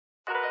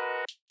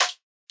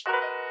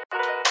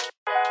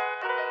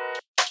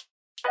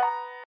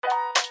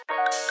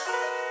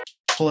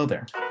Hello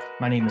there.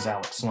 My name is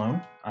Alex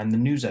Sloan. I'm the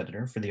news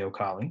editor for the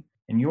Okali,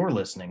 and you're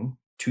listening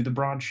to the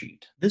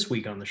Broadsheet. This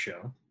week on the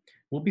show,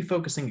 we'll be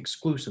focusing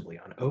exclusively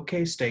on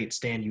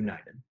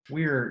OkStateStandUnited.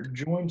 We're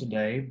joined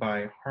today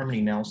by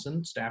Harmony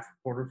Nelson, staff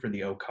reporter for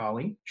the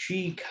Okali.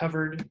 She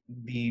covered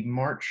the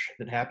march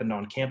that happened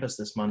on campus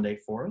this Monday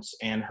for us,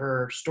 and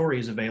her story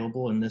is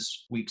available in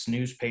this week's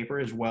newspaper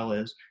as well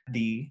as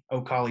the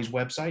Okali's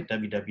website,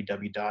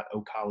 www.okali.com.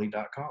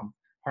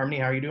 Harmony,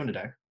 how are you doing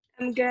today?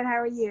 I'm good. How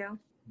are you?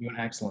 Doing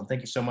excellent.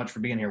 Thank you so much for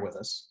being here with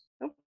us.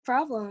 No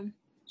problem.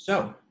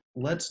 So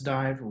let's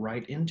dive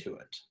right into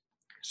it.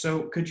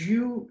 So could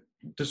you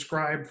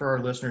describe for our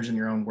listeners in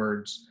your own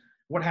words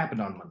what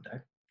happened on Monday?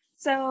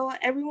 So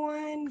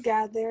everyone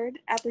gathered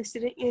at the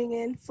student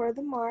union for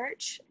the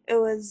march. It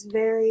was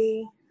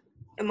very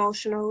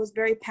emotional. It was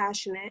very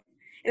passionate.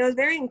 And it was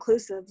very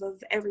inclusive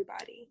of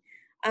everybody.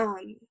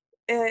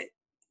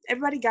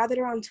 Everybody gathered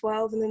around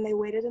 12, and then they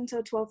waited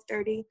until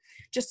 12:30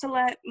 just to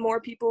let more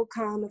people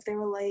come if they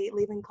were late,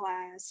 leaving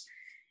class.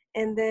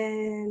 And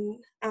then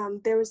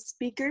there was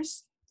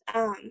speakers.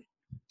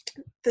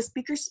 The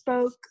speakers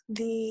spoke.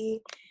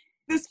 The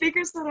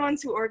speakers were the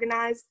ones who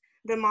organized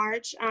the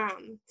march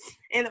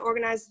and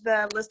organized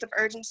the List of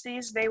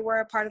Urgencies. They were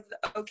a part of the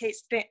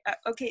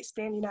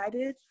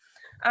OkStateStandUnited.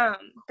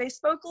 They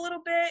spoke a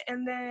little bit,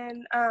 and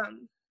then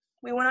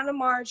we went on a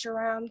march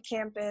around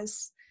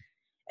campus,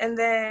 and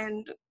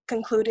then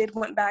concluded,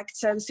 went back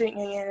to the student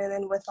union, and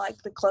then with like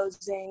the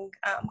closing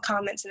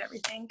comments and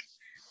everything.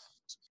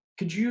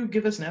 Could you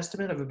give us an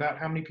estimate of about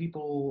how many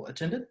people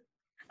attended?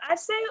 I'd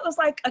say it was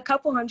like a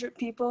couple hundred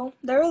people.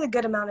 There was a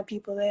good amount of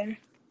people there.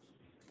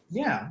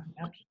 Yeah,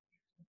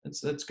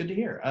 that's good to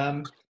hear.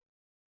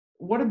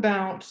 What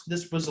about,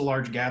 this was a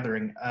large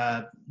gathering,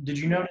 did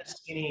you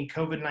notice any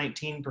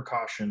COVID-19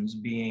 precautions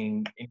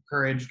being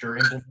encouraged or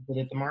implemented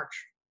at the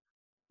march?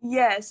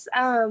 Yes,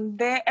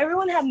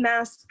 everyone had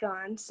masks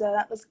on, so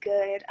that was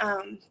good.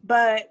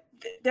 But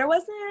there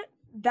wasn't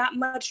that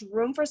much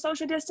room for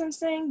social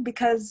distancing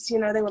because,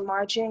 they were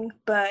marching.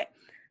 But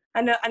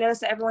I noticed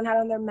that everyone had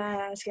on their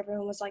mask.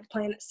 Everyone was like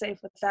playing it safe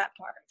with that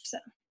part. So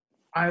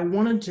I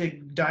wanted to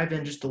dive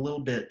in just a little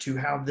bit to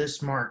how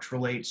this march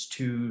relates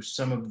to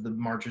some of the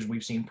marches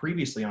we've seen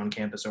previously on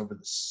campus over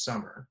the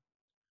summer.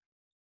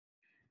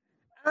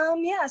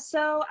 Yeah,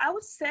 so I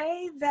would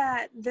say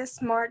that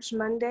this March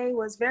Monday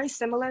was very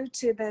similar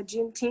to the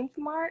Juneteenth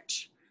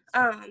march.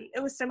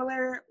 It was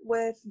similar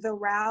with the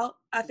route.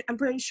 I'm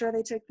pretty sure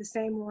they took the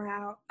same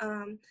route.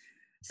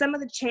 Some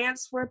of the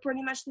chants were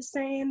pretty much the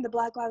same, the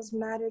Black Lives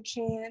Matter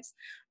chants,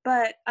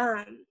 but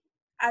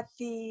at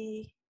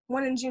the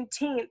one in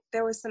Juneteenth,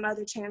 there was some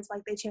other chants,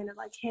 like they chanted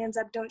like "Hands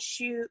up, don't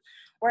shoot,"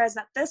 whereas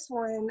at this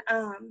one,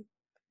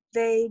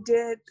 they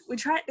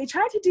tried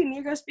to do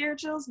Negro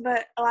spirituals,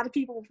 but a lot of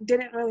people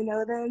didn't really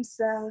know them,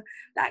 so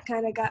that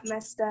kind of got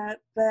messed up.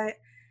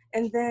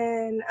 And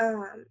then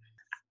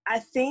I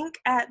think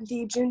at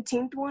the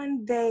Juneteenth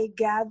one, they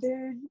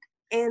gathered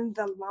in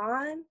the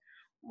lawn,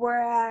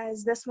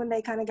 whereas this one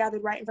they kind of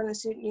gathered right in front of the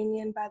student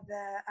union by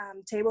the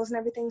tables and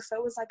everything, so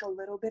it was like a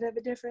little bit of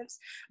a difference,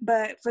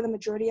 but for the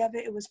majority of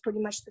it, it was pretty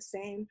much the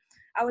same.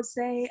 I would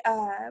say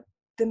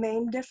the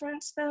main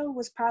difference, though,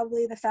 was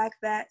probably the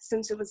fact that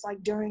since it was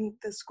like during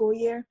the school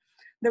year,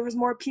 there was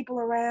more people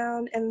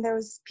around, and there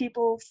was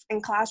people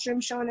in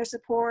classrooms showing their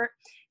support,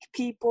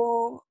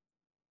 people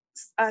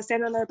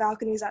standing on their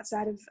balconies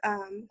outside of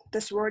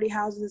the sorority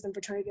houses and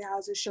fraternity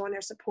houses showing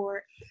their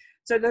support.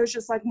 So there's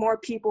just like more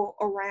people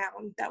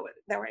around that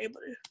were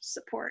able to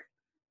support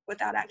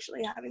without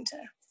actually having to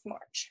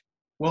march.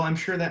 Well, I'm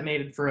sure that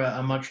made it for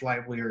a much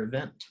livelier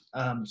event.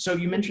 So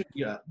you mentioned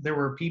there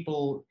were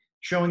people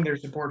showing their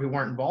support who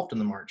weren't involved in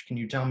the march. Can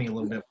you tell me a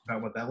little bit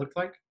about what that looked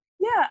like?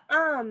 Yeah,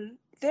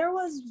 there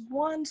was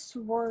one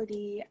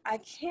sorority, I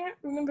can't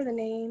remember the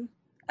name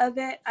of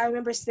it. I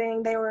remember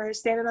seeing they were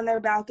standing on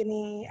their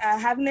balcony,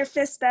 having their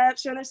fists up,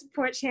 showing their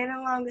support, chanting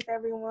along with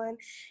everyone.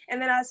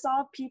 And then I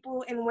saw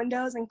people in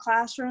windows and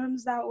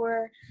classrooms that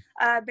were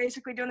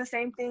basically doing the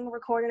same thing,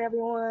 recording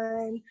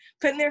everyone,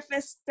 putting their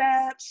fists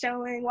up,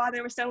 showing while they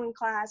were still in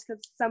class,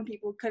 because some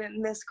people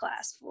couldn't miss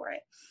class for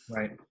it.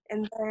 Right.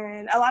 And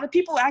then a lot of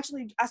people I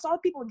saw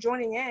people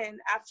joining in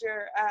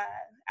after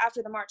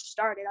the march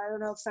started. I don't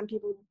know if some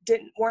people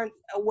weren't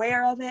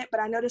aware of it, but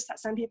I noticed that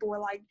some people were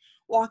like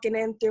walking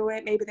in through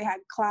it. Maybe they had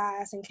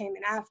class and came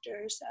in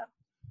after. So.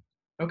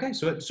 Okay,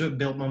 so it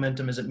built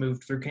momentum as it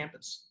moved through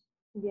campus.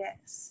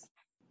 Yes,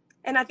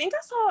 and I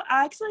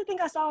actually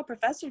think I saw a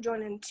professor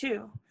join in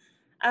too.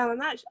 I'm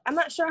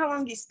not sure how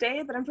long he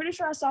stayed, but I'm pretty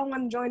sure I saw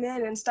one join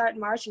in and start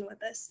marching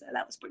with us. So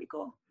that was pretty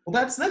cool. Well,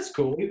 that's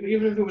cool.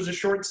 Even if it was a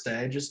short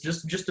stay,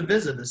 just a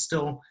visit is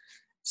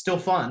still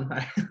fun.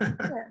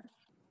 Yeah.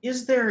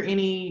 Is there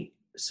any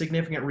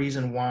significant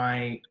reason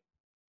why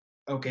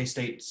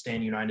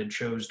OkStateStandUnited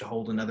chose to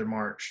hold another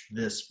march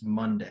this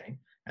Monday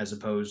as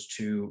opposed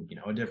to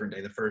a different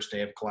day, the first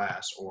day of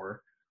class,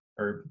 or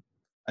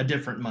a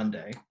different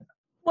Monday?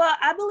 Well,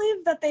 I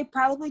believe that they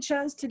probably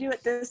chose to do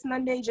it this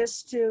Monday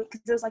because it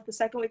was like the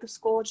second week of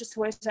school, just to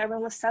where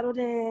everyone was settled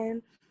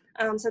in.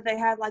 So they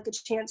had like a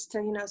chance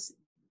to,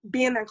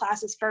 be in their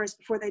classes first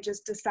before they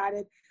just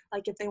decided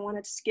like if they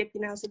wanted to skip,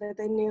 so that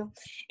they knew.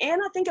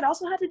 And I think it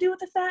also had to do with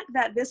the fact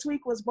that this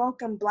week was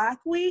Welcome Black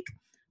Week,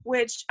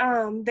 which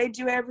they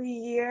do every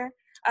year.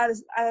 I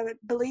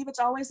believe it's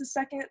always the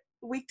second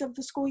week of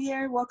the school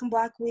year, Welcome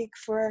Black Week,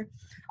 for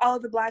all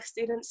of the Black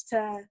students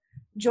to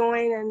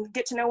join and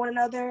get to know one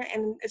another,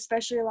 and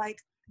especially like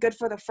good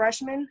for the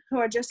freshmen who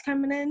are just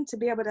coming in to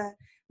be able to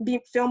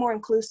feel more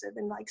inclusive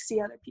and like see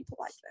other people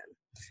like them.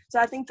 So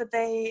I think that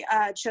they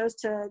chose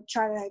to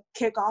try to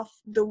kick off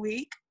the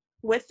week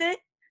with it,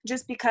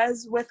 just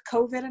because with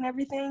COVID and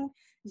everything,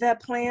 the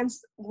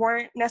plans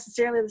weren't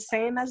necessarily the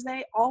same as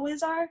they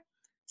always are.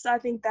 So I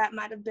think that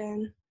might have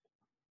been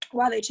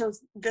why they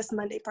chose this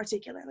Monday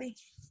particularly.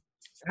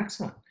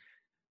 Excellent.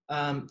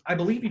 I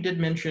believe you did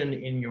mention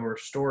in your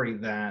story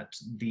that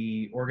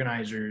the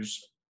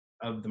organizers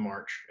of the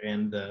march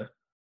and the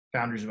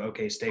founders of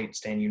OK State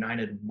Stand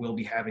United will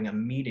be having a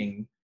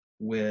meeting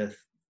with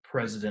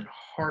President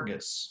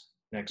Hargis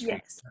next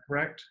week. Is that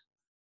correct?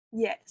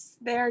 Yes,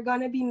 they're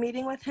going to be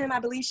meeting with him. I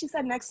believe she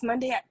said next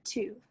Monday at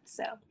 2.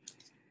 So.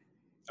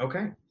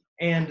 Okay.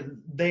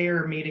 And they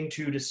are meeting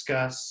to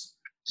discuss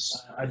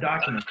a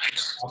document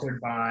authored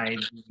by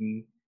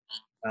the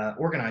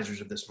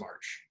organizers of this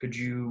march. Could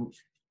you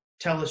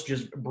tell us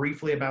just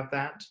briefly about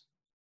that?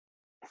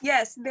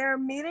 Yes, they're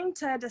meeting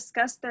to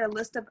discuss their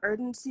list of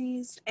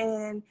urgencies,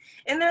 and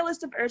in their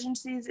list of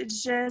urgencies,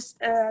 it's just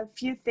a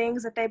few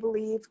things that they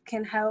believe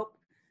can help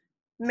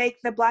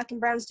make the Black and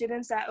brown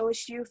students at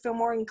OSU feel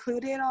more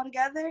included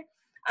altogether.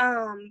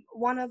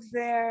 One of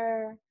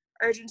their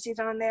urgencies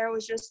on there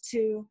was just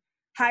to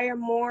hire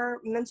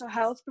more mental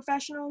health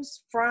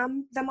professionals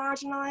from the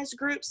marginalized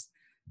groups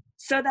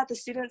so that the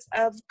students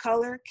of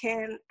color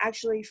can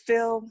actually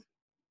feel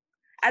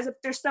as if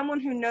there's someone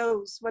who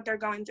knows what they're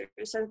going through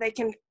so that they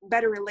can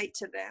better relate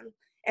to them.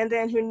 And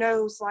then who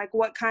knows like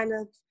what kind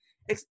of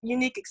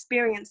unique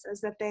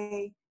experiences that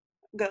they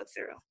go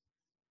through.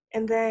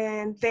 And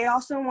then they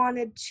also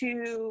wanted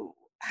to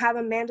have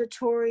a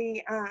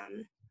mandatory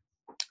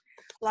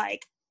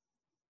like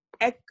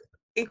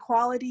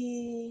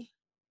equality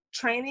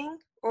training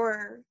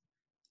or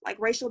like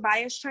racial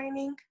bias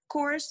training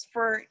course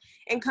for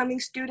incoming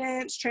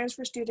students,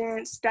 transfer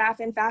students, staff,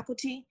 and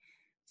faculty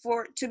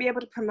to be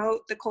able to promote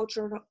the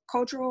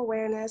cultural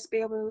awareness, be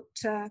able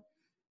to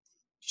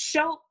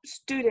show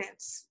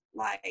students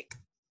like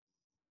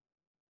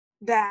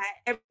that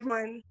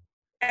everyone's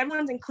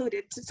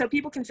included, so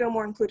people can feel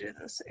more included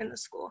in the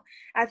school.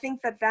 I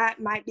think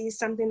that might be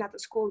something that the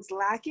school is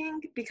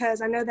lacking,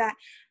 because I know that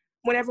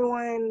when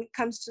everyone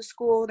comes to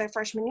school their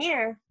freshman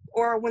year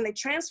or when they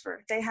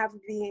transfer, they have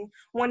the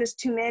one is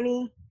too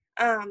many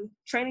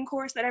training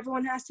course that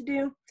everyone has to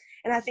do.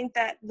 And I think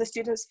that the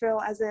students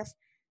feel as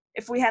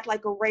if we had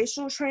like a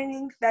racial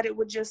training, that it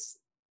would just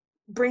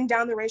bring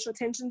down the racial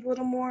tensions a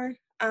little more,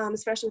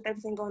 especially with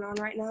everything going on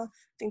right now.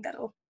 I think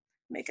that'll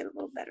make it a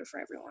little better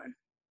for everyone.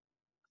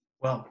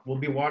 Well, we'll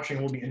be watching.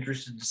 We'll be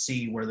interested to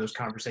see where those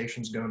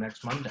conversations go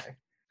next Monday.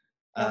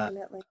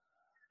 Definitely.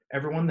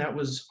 Everyone, that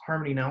was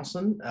Harmony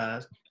Nelson,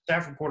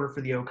 staff reporter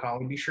for the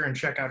OkColly. Be sure and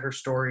check out her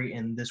story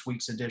in this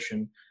week's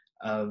edition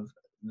of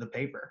the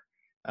paper.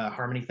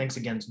 Harmony, thanks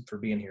again for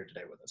being here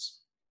today with us.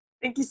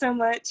 Thank you so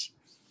much.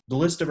 The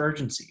List of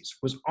Urgencies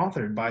was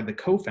authored by the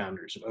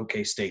co-founders of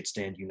OK State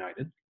Stand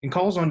United and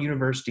calls on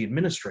university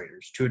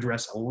administrators to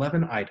address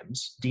 11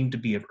 items deemed to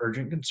be of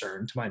urgent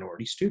concern to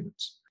minority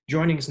students.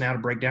 Joining us now to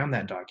break down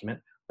that document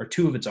are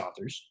two of its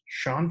authors,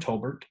 Sean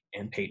Tolbert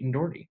and Payton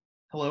Doherty.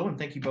 Hello, and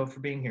thank you both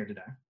for being here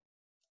today.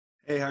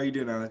 Hey, how are you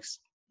doing, Alex?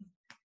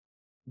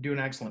 Doing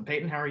excellent.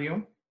 Payton, how are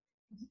you?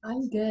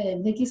 I'm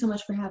good. Thank you so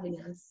much for having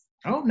us.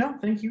 Oh, no,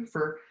 thank you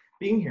for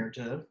being here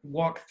to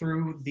walk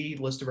through the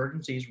list of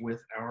urgencies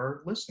with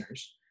our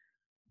listeners.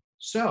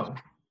 So,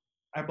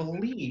 I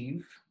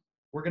believe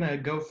we're going to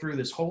go through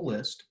this whole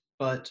list,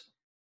 but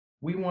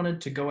we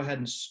wanted to go ahead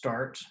and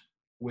start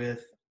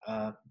with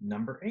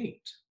number 8.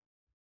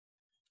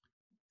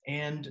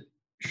 And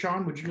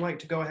Sean, would you like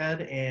to go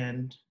ahead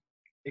and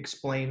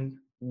explain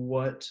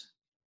what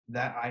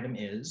that item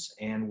is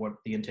and what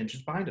the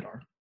intentions behind it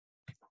are?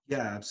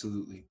 Yeah,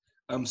 absolutely.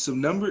 So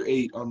number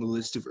 8 on the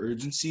list of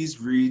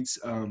urgencies reads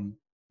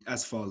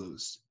as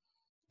follows.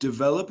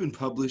 Develop and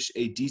publish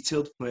a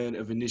detailed plan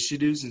of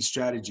initiatives and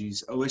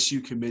strategies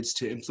OSU commits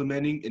to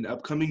implementing in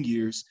upcoming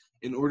years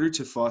in order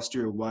to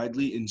foster a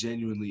widely and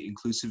genuinely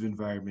inclusive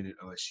environment at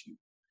OSU.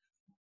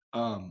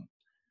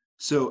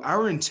 So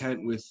our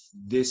intent with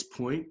this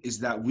point is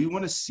that we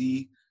want to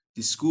see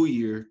the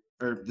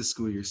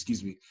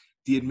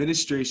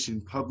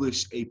administration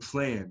publish a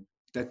plan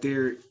that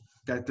they're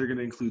going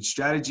to include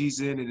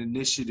strategies in and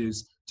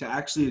initiatives to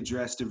actually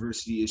address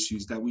diversity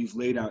issues that we've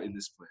laid out in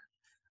this plan.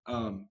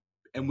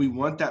 And we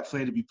want that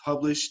plan to be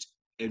published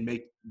and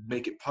make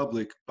it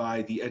public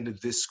by the end of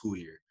this school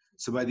year.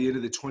 So by the end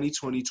of the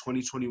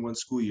 2020-2021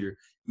 school year,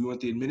 we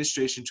want the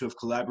administration to have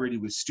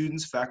collaborated with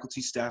students,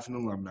 faculty, staff, and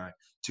alumni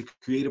to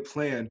create a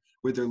plan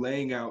where they're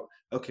laying out,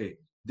 okay,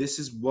 this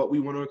is what we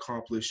want to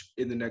accomplish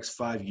in the next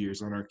 5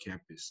 years on our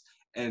campus.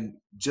 And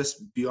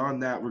just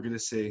beyond that, we're going to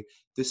say,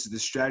 this is the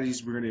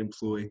strategies we're going to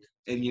employ.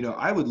 And,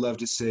 I would love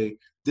to say,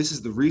 this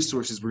is the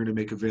resources we're going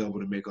to make available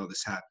to make all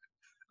this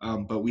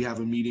happen. But we have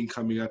a meeting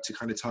coming up to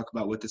kind of talk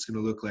about what that's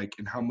going to look like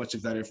and how much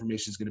of that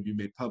information is going to be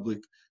made public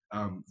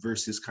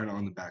versus kind of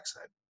on the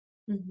backside.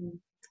 Mm-hmm.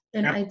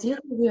 And ideally,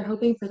 we are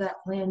hoping for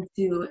that plan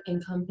to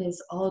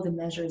encompass all the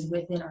measures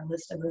within our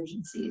list of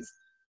urgencies.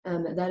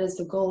 That is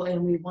the goal,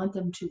 and we want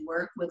them to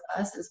work with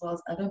us as well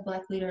as other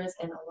Black leaders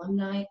and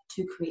alumni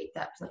to create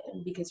that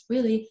plan. Because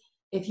really,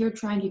 if you're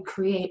trying to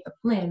create a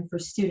plan for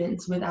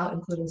students without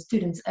including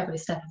students every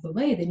step of the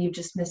way, then you've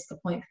just missed the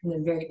point from the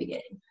very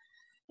beginning.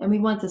 And we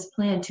want this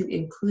plan to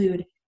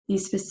include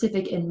these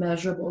specific and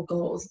measurable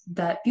goals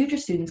that future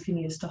students can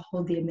use to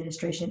hold the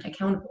administration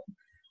accountable.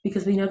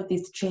 Because we know that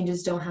these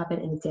changes don't happen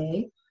in a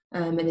day,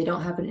 and they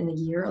don't happen in a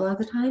year a lot of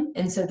the time.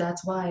 And so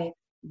that's why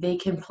they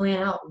can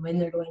plan out when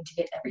they're going to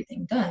get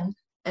everything done.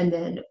 And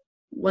then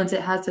once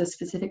it has those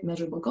specific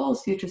measurable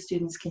goals, future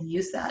students can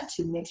use that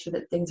to make sure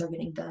that things are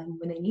getting done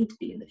when they need to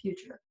be in the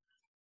future.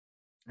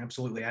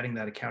 Absolutely, adding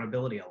that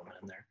accountability element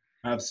in there.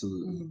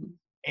 Absolutely. Mm-hmm.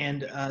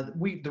 And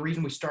the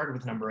reason we started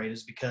with number 8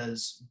 is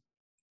because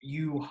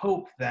you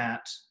hope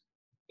that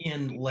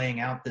in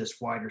laying out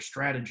this wider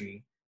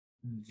strategy,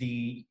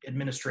 the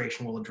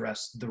administration will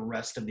address the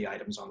rest of the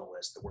items on the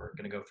list that we're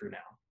going to go through now.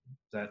 Is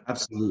that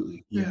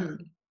absolutely? Yeah.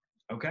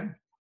 Mm-hmm. Okay.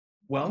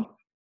 Well,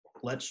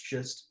 let's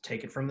just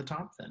take it from the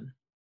top then.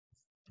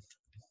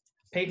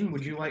 Payton,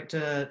 would you like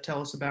to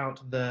tell us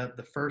about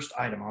the first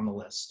item on the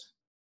list?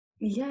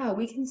 Yeah,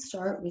 we can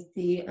start with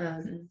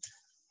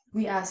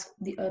we ask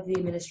the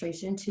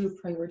administration to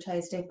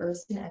prioritize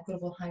diverse and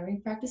equitable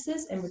hiring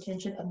practices and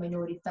retention of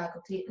minority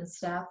faculty and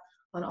staff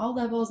on all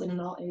levels and in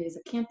all areas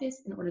of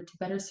campus in order to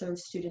better serve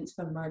students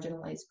from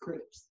marginalized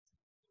groups.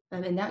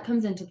 And that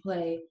comes into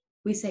play,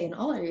 we say, in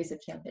all areas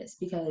of campus,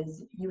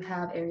 because you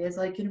have areas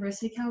like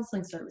university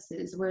counseling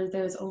services where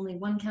there's only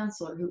one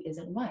counselor who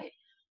isn't white.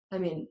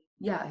 Who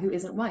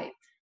isn't white.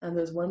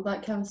 There's one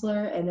Black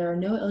counselor and there are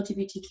no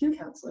LGBTQ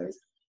counselors.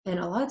 And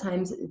a lot of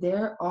times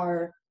there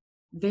are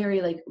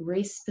very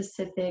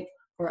race-specific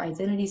or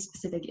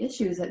identity-specific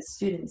issues that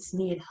students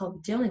need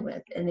help dealing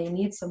with, and they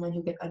need someone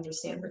who can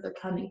understand where they're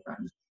coming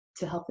from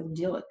to help them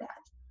deal with that.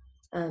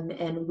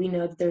 And we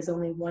know that there's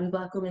only one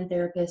Black woman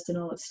therapist in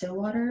all of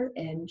Stillwater,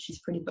 and she's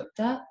pretty booked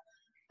up.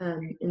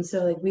 And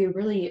so we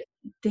really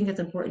think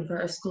it's important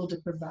for our school to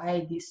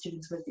provide these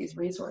students with these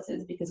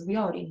resources, because we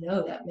already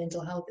know that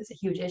mental health is a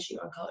huge issue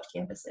on college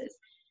campuses.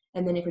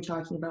 And then if you're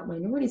talking about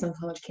minorities on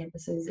college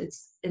campuses,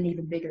 it's an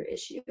even bigger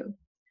issue.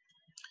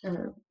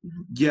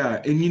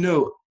 Yeah,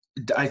 and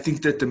I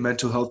think that the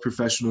mental health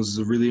professionals is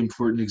a really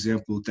important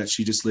example that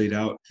she just laid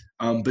out.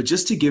 But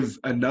just to give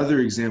another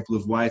example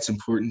of why it's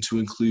important to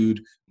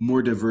include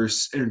more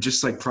diverse or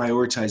just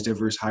prioritize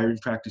diverse hiring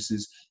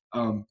practices,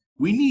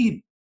 we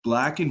need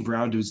Black and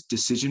brown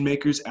decision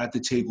makers at the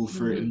table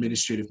for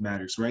administrative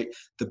matters, right?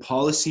 The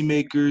policy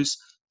makers,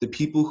 the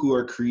people who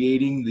are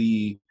creating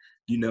the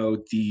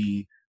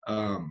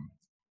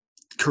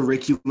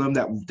curriculum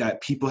that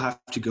people have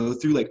to go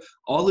through.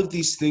 All of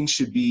these things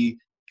should be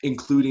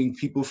including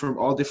people from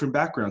all different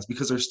backgrounds,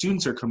 because our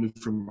students are coming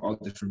from all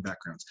different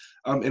backgrounds.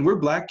 And we're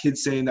Black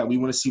kids saying that we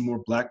want to see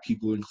more Black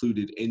people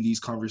included in these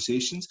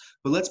conversations.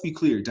 But let's be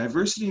clear,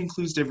 diversity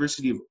includes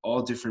diversity of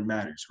all different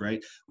matters,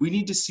 right? We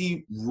need to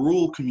see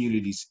rural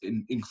communities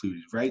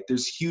included, right?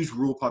 There's huge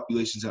rural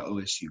populations at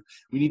OSU.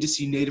 We need to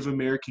see Native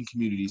American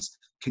communities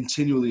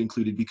continually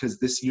included, because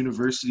this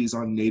university is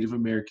on Native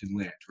American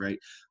land, right?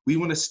 We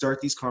want to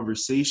start these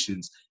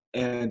conversations,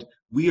 and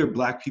we are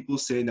Black people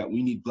saying that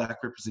we need Black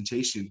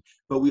representation,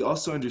 but we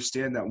also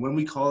understand that when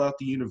we call out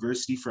the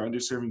university for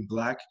underserving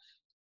Black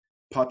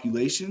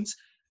populations,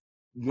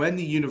 when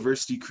the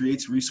university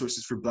creates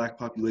resources for Black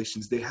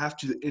populations, they have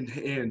to in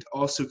hand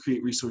also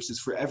create resources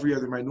for every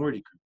other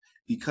minority group,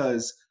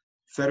 because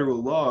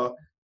federal law,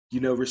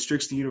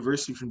 restricts the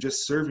university from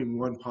just serving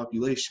one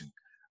population.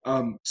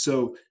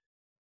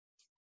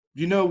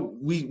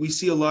 We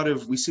see a lot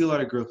of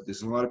growth with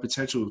this and a lot of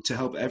potential to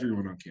help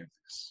everyone on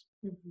campus.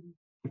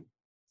 Mm-hmm.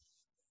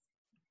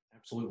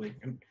 Absolutely.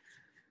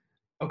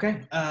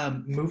 Okay,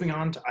 moving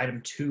on to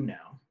item 2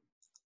 now.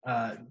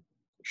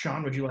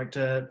 Sean, would you like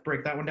to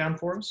break that one down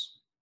for us?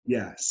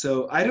 Yeah,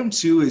 so item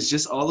 2 is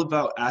just all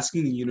about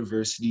asking the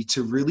university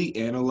to really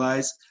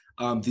analyze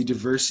the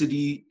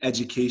diversity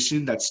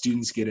education that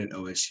students get at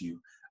OSU.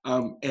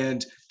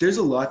 And there's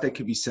a lot that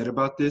could be said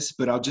about this,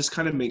 but I'll just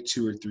kind of make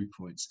 2 or 3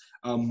 points.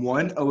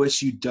 One,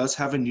 OSU does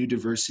have a new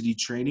diversity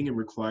training and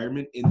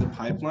requirement in the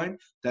pipeline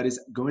that is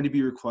going to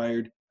be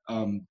required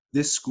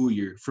this school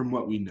year, from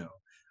what we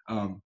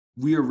know.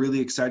 We are really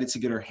excited to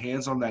get our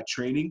hands on that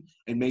training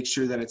and make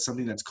sure that it's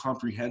something that's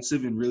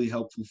comprehensive and really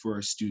helpful for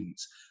our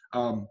students.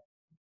 Like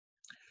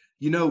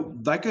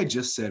I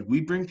just said,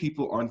 we bring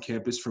people on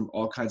campus from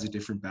all kinds of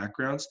different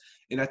backgrounds.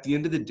 And at the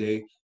end of the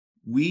day,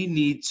 we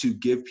need to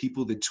give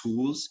people the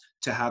tools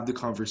to have the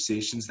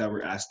conversations that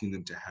we're asking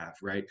them to have,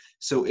 right?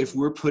 So if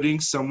we're putting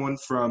someone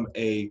from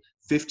a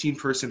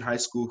 15-person high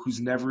school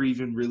who's never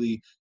even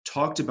really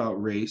talked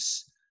about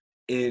race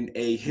in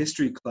a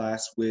history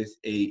class with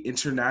a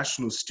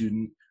international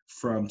student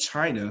from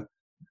China,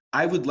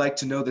 I would like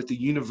to know that the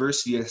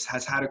university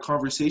has had a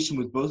conversation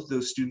with both of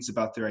those students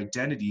about their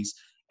identities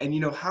and,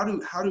 how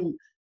to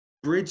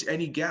bridge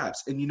any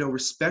gaps and,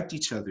 respect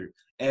each other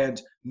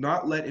and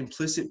not let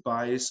implicit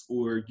bias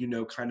or,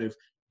 kind of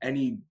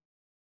any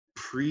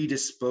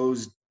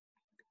predisposed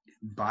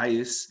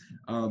bias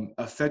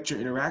affect your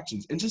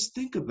interactions. And just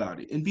think about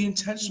it and be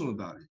intentional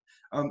about it.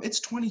 It's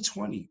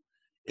 2020.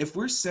 If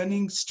we're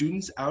sending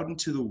students out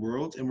into the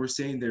world and we're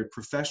saying they're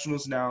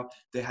professionals now,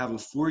 they have a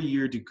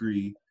 4-year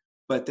degree,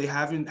 but they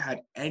haven't had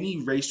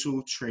any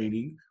racial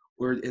training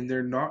and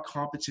they're not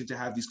competent to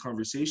have these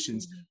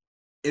conversations,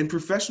 in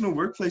professional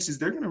workplaces,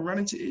 they're going to run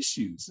into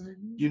issues.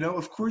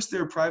 Of course,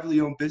 there are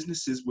privately owned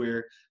businesses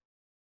where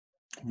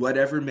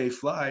whatever may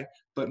fly,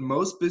 but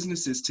most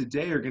businesses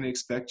today are going to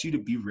expect you to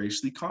be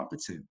racially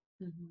competent.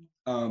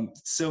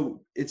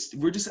 So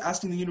we're just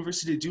asking the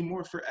university to do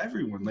more for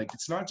everyone. Like,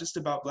 it's not just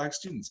about Black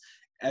students.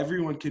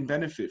 Everyone can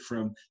benefit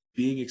from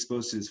being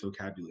exposed to this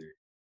vocabulary.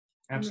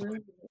 Absolutely.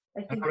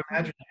 I would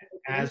imagine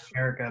as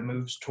America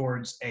moves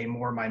towards a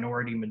more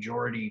minority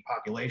majority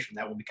population,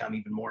 that will become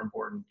even more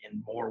important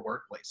in more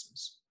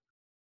workplaces.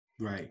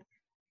 Right.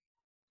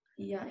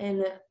 Yeah,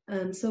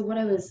 and so what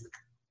I was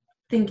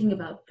thinking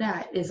about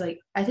that is, like,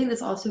 I think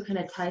this also kind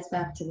of ties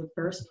back to the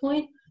first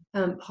point.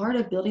 Part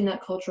of building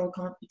that cultural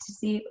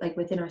competency, like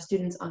within our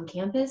students on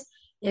campus,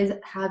 is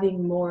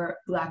having more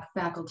Black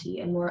faculty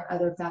and more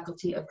other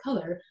faculty of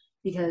color,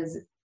 because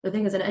the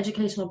thing is, an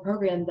educational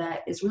program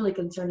that is really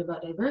concerned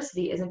about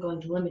diversity isn't going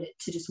to limit it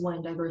to just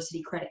one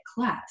diversity credit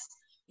class.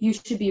 You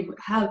should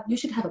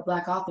have a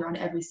Black author on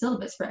every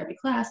syllabus for every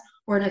class,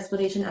 or an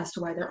explanation as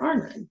to why there are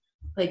none.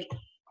 Like,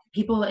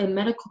 people in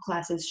medical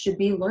classes should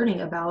be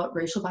learning about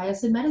racial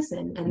bias in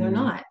medicine, and they're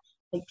not.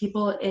 Like,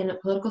 people in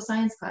political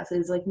science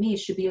classes like me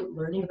should be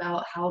learning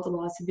about how the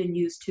laws have been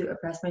used to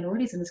oppress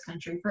minorities in this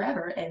country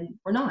forever, and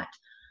we're not.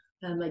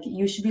 Like,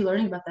 you should be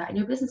learning about that in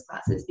your business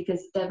classes,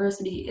 because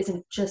diversity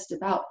isn't just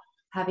about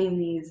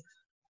having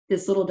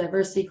this little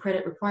diversity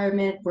credit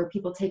requirement where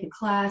people take a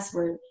class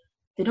where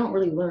they don't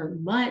really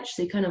learn much.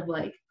 They kind of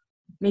like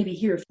maybe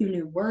hear a few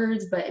new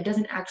words, but it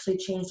doesn't actually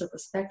change their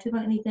perspective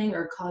on anything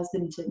or cause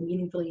them to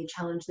meaningfully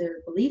challenge their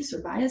beliefs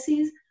or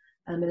biases.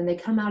 And then they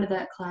come out of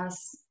that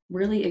class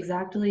really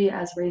exactly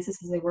as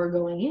racist as they were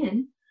going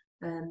in.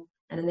 And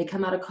then they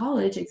come out of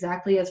college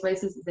exactly as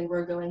racist as they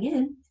were going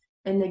in.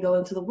 And they go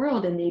into the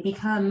world and they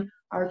become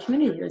our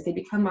community leaders. They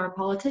become our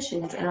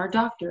politicians and our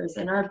doctors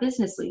and our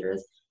business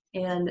leaders.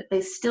 And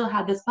they still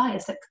have this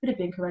bias that could have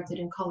been corrected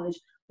in college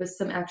with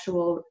some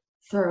actual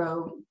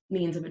thorough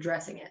means of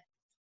addressing it.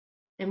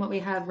 And what we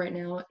have right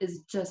now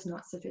is just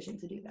not sufficient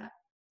to do that.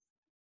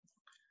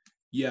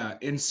 Yeah,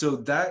 and so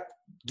that,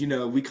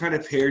 we kind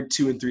of paired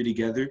 2 and 3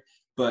 together,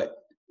 but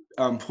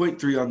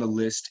point 3 on the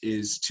list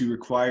is to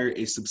require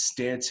a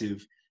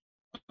substantive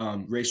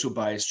racial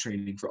bias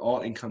training for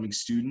all incoming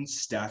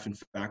students, staff, and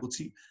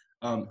faculty.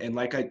 And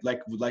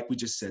like we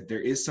just said,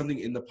 there is something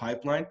in the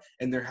pipeline,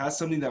 and there has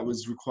something that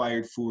was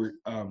required for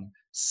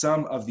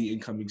some of the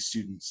incoming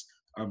students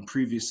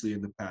previously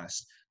in the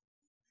past.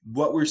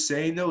 What we're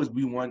saying, though, is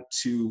we want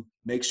to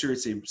make sure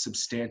it's a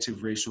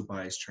substantive racial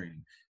bias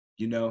training,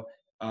 and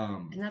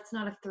that's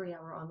not a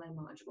 3-hour online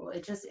module.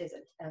 It just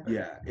isn't ever.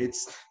 Yeah,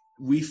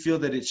 we feel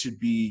that it should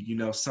be,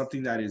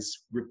 something that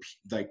is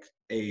like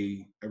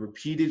a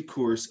repeated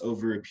course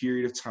over a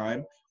period of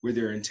time where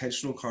there are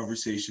intentional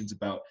conversations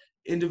about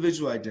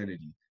individual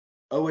identity,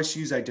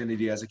 OSU's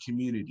identity as a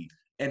community,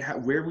 and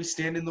where we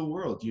stand in the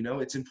world.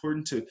 It's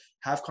important to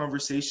have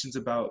conversations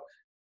about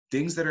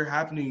things that are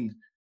happening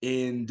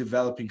in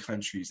developing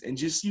countries and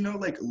just,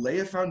 like lay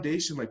a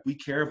foundation. Like, we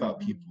care about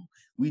people.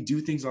 We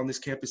do things on this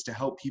campus to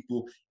help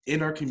people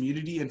in our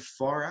community and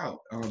far out.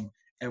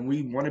 And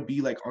we want to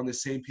be like on the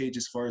same page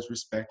as far as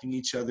respecting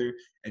each other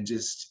and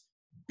just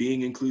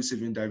being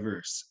inclusive and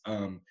diverse.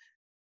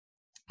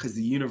 Because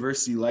the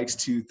university likes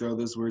to throw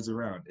those words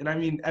around. And I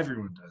mean,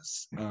 everyone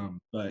does.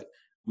 But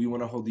we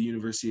want to hold the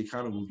university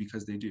accountable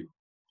because they do.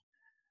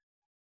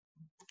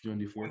 Do you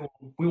want to do 4?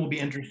 We will be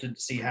interested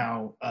to see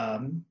how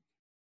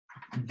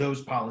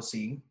those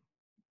policies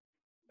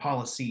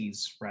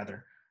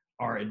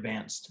are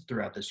advanced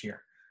throughout this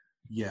year.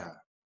 Yeah.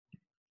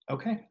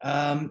 Okay.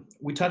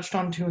 We touched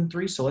on 2 and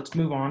 3, so let's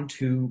move on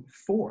to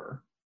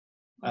 4.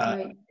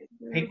 Right.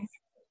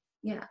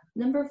 Yeah.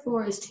 Number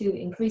 4 is to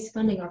increase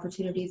funding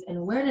opportunities and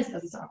awareness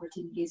of these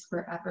opportunities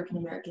for African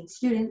American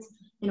students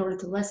in order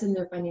to lessen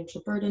their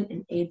financial burden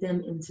and aid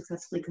them in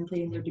successfully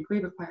completing their degree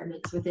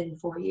requirements within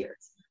 4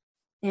 years.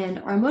 And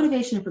our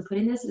motivation for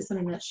putting this is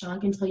something that Sean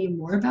can tell you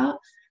more about.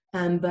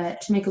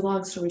 But to make a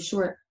long story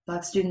short,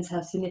 Black students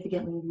have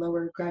significantly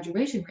lower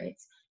graduation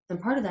rates.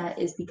 And part of that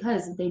is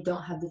because they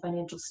don't have the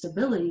financial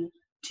stability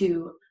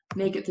to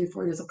make it through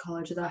 4 years of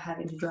college without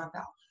having to drop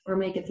out. or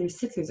make it through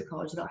 6 years of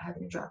college without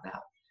having to drop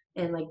out.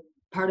 And like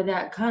part of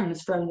that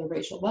comes from the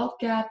racial wealth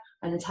gap,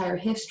 an entire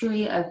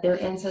history of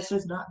their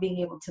ancestors not being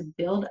able to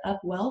build up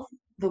wealth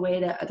the way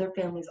that other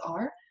families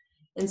are.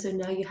 And so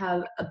now you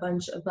have a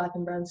bunch of Black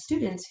and brown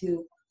students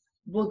who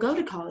will go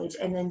to college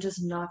and then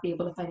just not be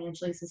able to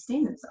financially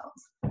sustain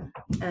themselves.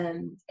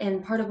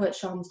 And part of what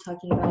Sean was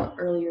talking about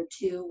earlier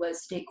too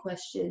was State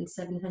Question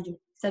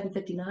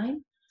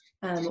 759,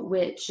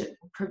 which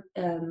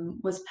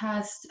was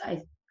passed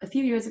a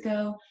few years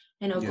ago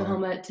in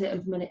Oklahoma to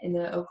implement it in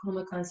the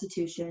Oklahoma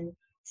Constitution,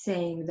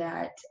 saying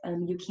that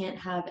you can't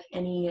have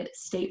any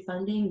state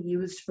funding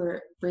used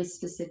for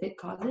race-specific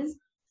causes.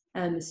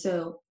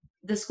 So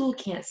the school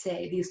can't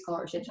say these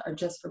scholarships are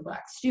just for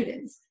Black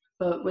students.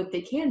 But what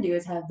they can do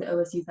is have the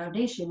OSU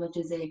Foundation, which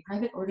is a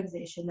private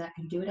organization that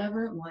can do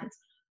whatever it wants,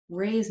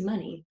 raise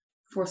money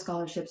for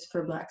scholarships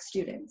for Black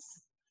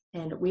students.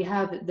 And we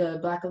have the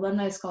Black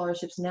alumni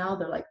scholarships now.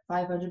 They're like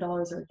 $500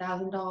 or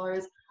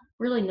 $1,000,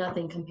 really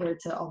nothing compared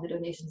to all the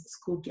donations the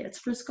school gets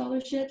for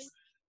scholarships.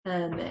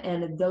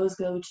 And those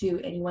go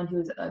to anyone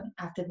who's an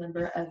active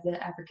member of the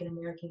African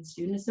American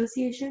Student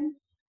Association.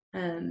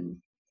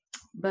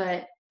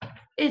 But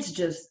it's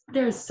just,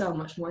 there's so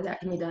much more that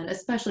can be done,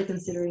 especially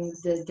considering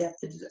the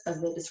depth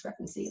of the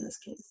discrepancy in this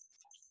case.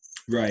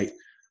 Right.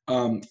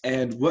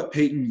 And what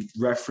Payton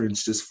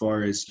referenced as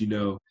far as,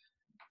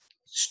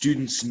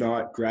 students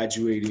not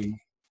graduating,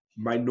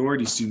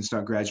 minority students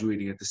not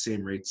graduating at the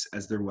same rates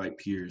as their white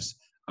peers.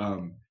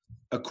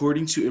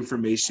 According to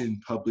information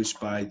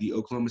published by the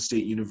Oklahoma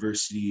State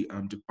University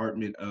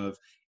Department of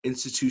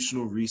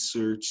Institutional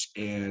Research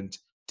and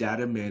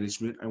Data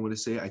Management,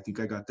 I think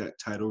I got that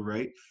title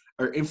right,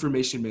 or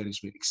Information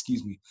Management,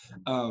 excuse me.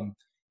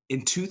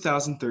 In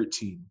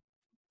 2013,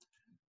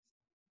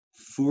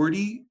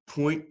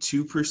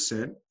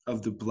 40.2%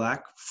 of the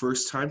Black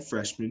first-time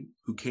freshmen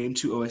who came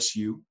to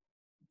OSU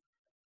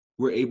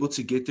were able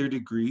to get their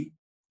degree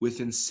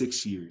within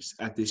 6 years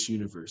at this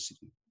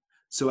university.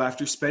 So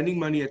after spending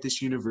money at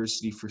this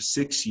university for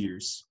 6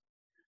 years,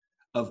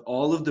 of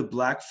all of the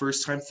Black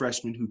first-time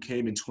freshmen who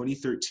came in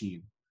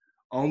 2013,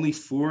 only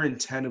 4 in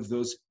 10 of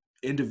those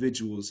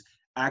individuals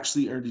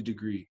actually earned a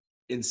degree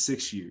in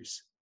 6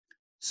 years.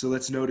 So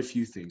let's note a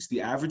few things.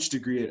 The average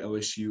degree at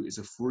OSU is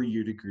a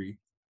 4-year degree.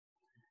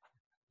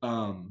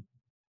 4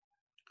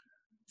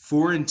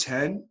 in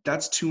 10,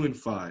 that's 2 in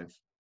 5.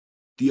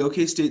 The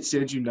OK State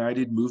Stand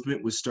United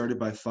movement was started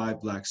by 5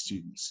 Black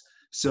students.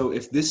 So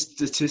if this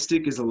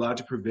statistic is allowed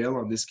to prevail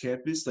on this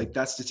campus, like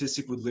that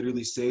statistic would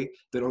literally say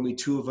that only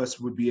 2 of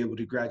us would be able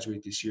to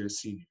graduate this year as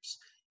seniors.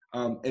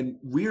 And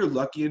we are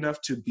lucky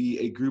enough to be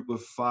a group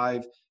of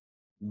 5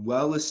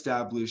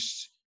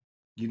 well-established,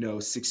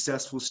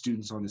 successful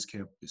students on this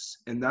campus.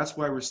 And that's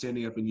why we're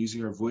standing up and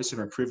using our voice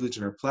and our privilege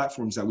and our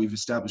platforms that we've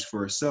established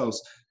for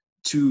ourselves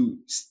to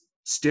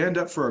stand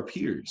up for our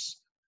peers.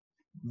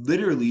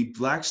 Literally,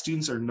 Black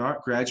students are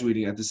not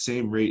graduating at the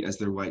same rate as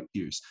their white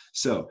peers.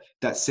 So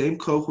that same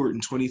cohort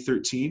in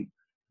 2013,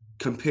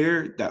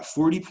 compare that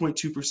 40.2%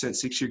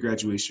 6-year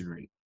graduation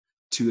rate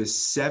to a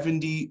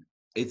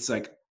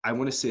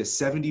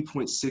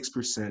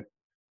 70.6%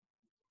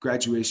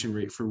 graduation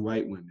rate for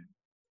white women.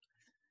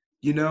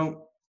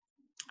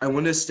 I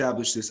want to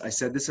establish this. I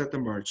said this at the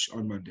march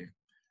on Monday.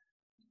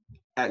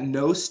 At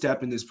no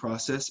step in this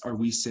process are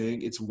we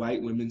saying it's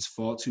white women's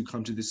fault who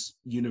come to this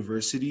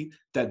university,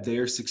 that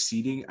they're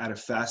succeeding at a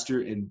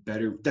faster and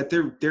better, that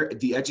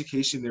the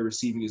education they're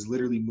receiving is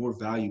literally more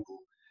valuable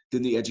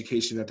than the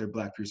education that their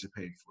Black peers are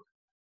paying for.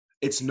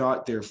 It's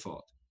not their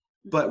fault.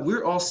 But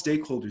we're all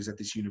stakeholders at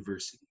this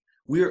university.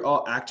 We are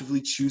all actively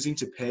choosing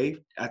to pay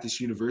at this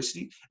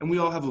university, and we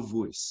all have a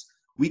voice.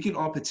 We can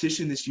all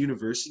petition this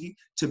university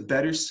to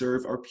better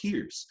serve our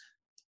peers.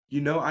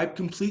 I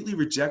completely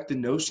reject the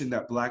notion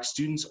that Black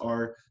students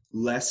are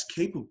less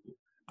capable.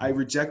 I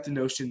reject the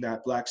notion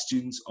that Black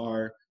students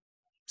are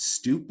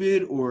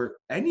stupid or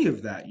any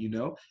of that,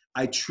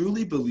 I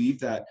truly believe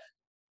that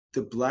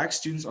the Black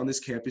students on this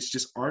campus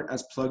just aren't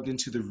as plugged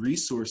into the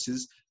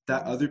resources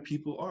that other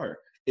people are.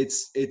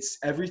 It's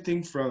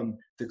everything from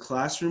the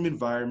classroom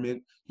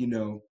environment,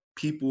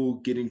 people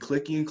getting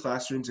cliquey in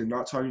classrooms and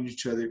not talking to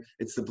each other.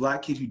 It's the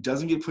Black kid who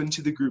doesn't get put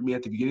into the group me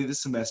at the beginning of the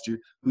semester,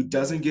 who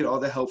doesn't get all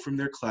the help from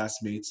their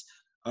classmates.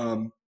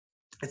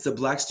 It's a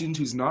Black student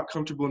who's not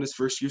comfortable in his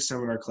first year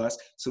seminar class,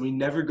 so he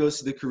never goes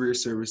to the career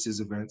services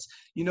events.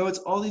 It's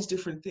all these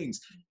different things.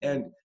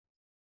 And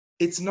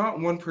it's not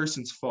one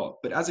person's fault,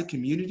 but as a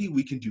community,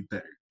 we can do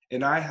better.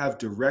 And I have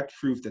direct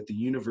proof that the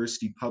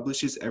university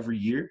publishes every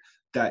year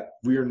that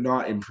we are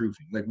not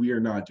improving, like we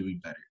are not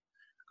doing better.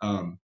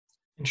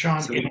 And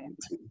Sean,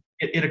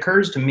 it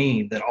occurs to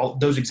me that all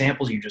those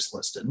examples you just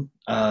listed,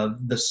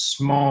 the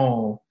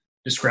small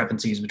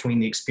discrepancies between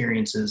the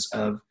experiences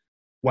of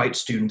white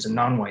students and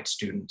non-white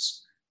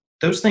students,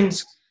 those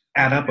things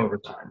add up over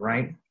time,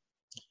 right?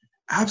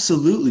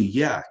 Absolutely,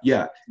 yeah.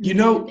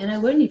 And I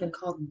wouldn't even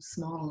call them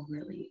small,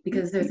 really,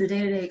 because there's the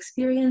day-to-day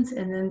experience,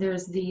 and then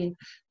there's the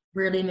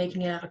rarely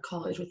making it out of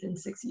college within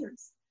 6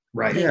 years.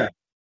 Right. Yeah.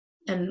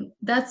 And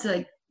that's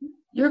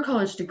your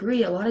college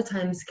degree a lot of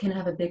times can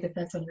have a big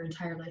effect on your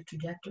entire life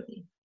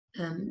trajectory.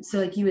 So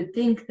like you would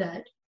think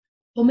that,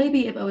 well,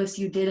 maybe if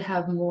OSU did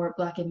have more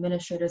Black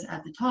administrators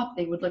at the top,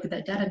 they would look at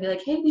that data and be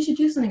like, hey, we should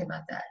do something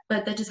about that.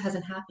 But that just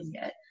hasn't happened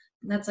yet.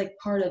 And that's like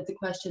part of the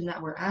question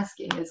that we're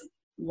asking is,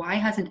 why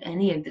hasn't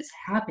any of this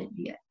happened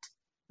yet?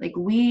 Like,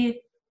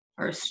 we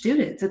are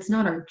students. It's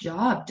not our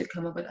job to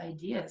come up with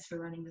ideas for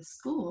running the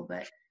school,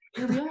 but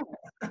here we are.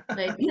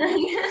 Like,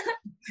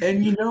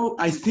 And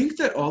I think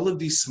that all of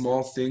these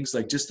small things,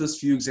 like just those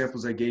few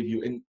examples I gave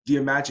you, and the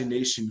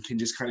imagination can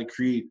just kind of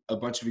create a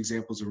bunch of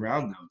examples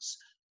around those.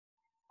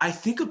 I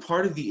think a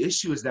part of the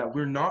issue is that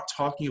we're not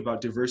talking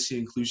about diversity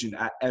and inclusion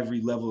at every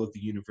level of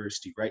the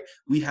university, right?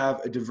 We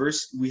have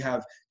diversity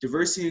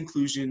and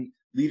inclusion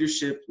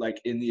leadership, like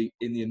in the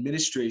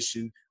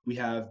administration. We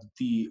have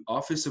the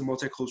Office of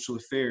Multicultural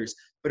Affairs,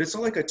 but it's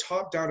not like a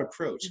top-down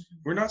approach.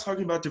 We're not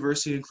talking about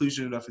diversity and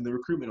inclusion enough in the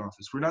recruitment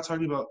office. We're not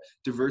talking about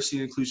diversity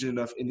and inclusion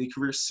enough in the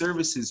career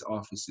services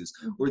offices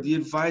or the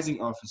advising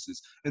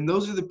offices. And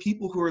those are the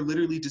people who are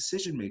literally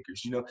decision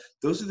makers.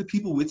 Those are the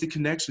people with the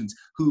connections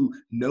who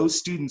know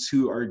students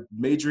who are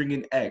majoring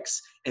in X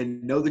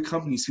and know the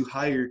companies who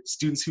hire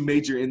students who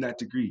major in that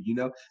degree.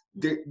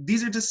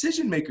 These are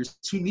decision makers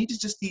who need to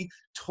just be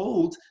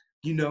told,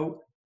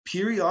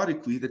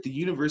 periodically that the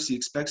university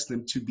expects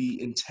them to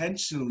be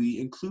intentionally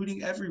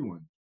including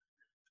everyone.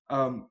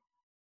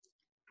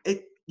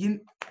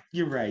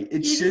 You're right.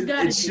 It should.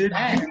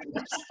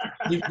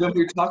 When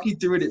we're talking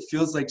through it, it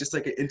feels like just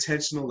like an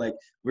intentional, like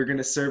we're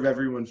gonna serve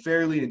everyone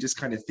fairly and just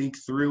kind of think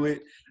through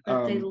it.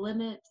 But they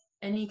limit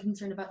any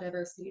concern about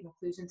diversity and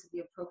inclusion to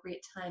the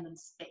appropriate time and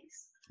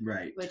space.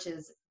 Right. Which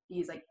is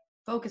these like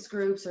focus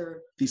groups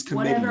or these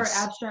committees. Whatever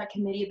abstract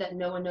committee that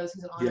no one knows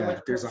who's on. Yeah,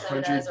 there's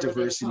 100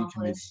 diversity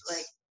committees.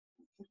 Like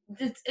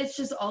it's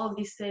just all of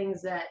these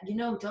things that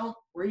don't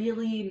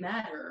really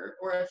matter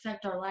or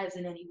affect our lives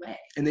in any way.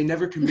 And they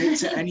never commit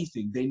to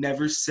anything. They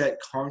never set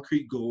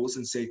concrete goals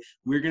and say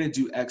we're going to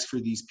do X for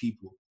these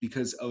people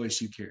because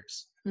OSU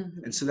cares.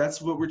 And so that's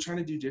what we're trying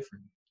to do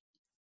different.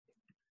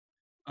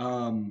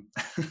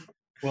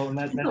 Well, and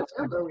that's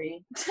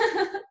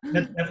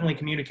definitely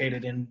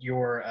communicated in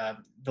your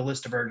the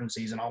list of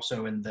urgencies and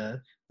also in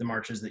the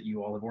marches that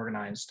you all have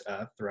organized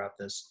throughout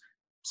this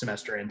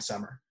semester and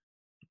summer.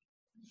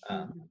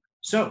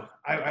 So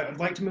I'd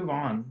like to move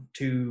on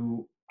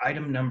to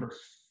item number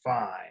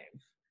 5.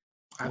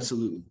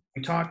 Absolutely.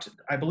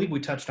 I believe we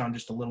touched on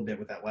just a little bit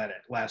with that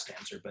last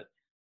answer, but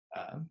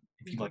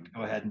if you'd like to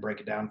go ahead and break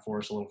it down for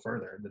us a little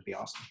further, that'd be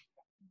awesome.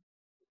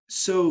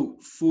 So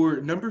for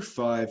number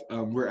 5,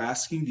 we're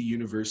asking the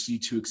university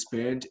to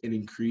expand and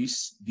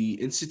increase the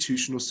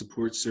institutional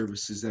support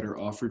services that are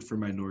offered for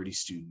minority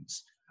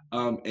students.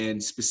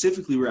 And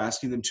specifically, we're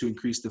asking them to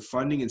increase the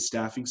funding and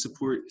staffing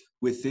support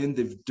within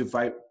the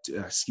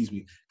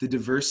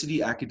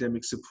diversity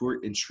academic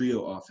support and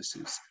TRIO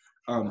offices.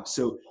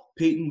 So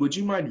Peyton, would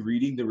you mind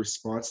reading the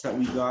response that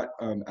we got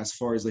as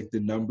far as like the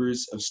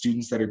numbers of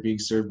students that are being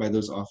served by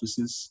those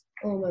offices?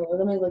 Oh my Lord,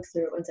 let me look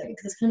through it 1 second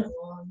because it's kind of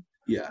long.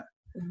 Yeah,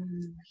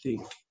 I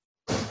think.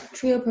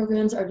 TRIO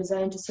programs are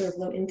designed to serve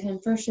low-income,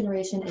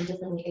 first-generation, and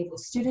differently able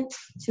students.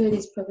 2 of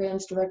these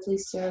programs directly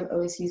serve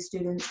OSU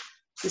students.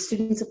 The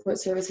Student Support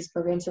Services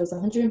Program serves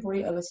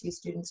 140 OSU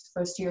students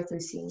first year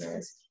through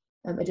seniors.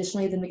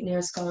 Additionally, the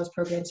McNair Scholars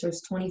Program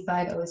serves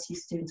 25 OSU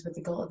students with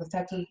the goal of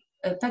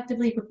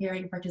effectively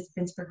preparing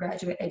participants for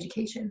graduate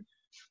education.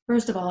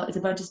 First of all, it's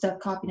a bunch of stuff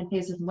copied and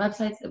pasted from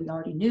websites that we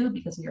already knew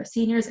because we are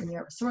seniors and we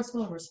are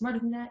resourceful and we're smarter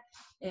than that.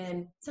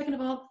 And second of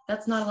all,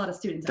 that's not a lot of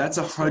students. That's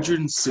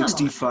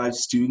 165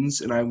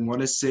 students, and I want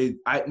to say,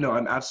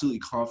 I'm absolutely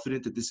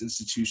confident that this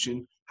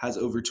institution has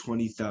over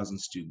 20,000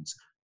 students.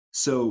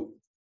 So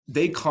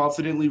they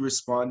confidently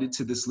responded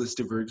to this list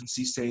of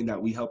urgencies saying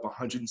that we help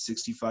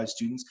 165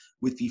 students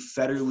with the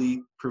federally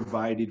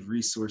provided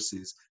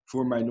resources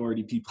for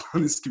minority people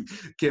on this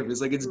campus.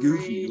 Like, it's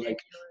goofy. Like,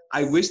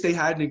 I wish they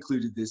hadn't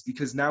included this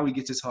because now we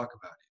get to talk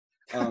about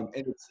it.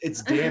 And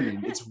it's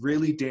damning. It's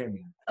really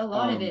damning. A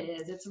lot of it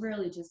is. It's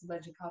really just a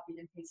bunch of copied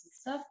and pasted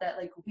stuff that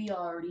like we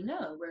already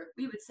know, where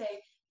we would say,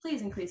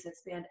 please increase and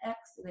expand X.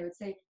 And they would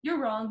say, you're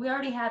wrong. We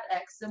already have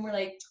X. And we're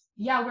like,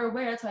 yeah, we're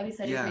aware. That's why we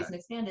said increase and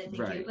expand it.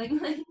 Thank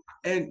you.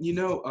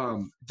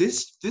 And,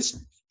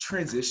 this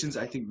transitions,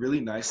 I think, really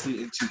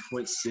nicely into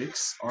point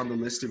 6 on the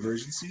list of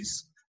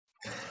urgencies,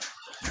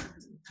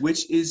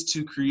 which is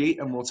to create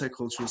a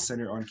multicultural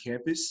center on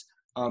campus.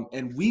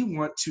 And we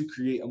want to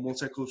create a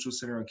multicultural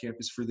center on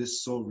campus for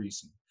this sole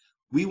reason.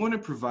 We want to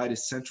provide a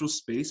central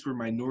space where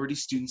minority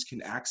students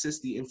can access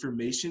the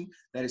information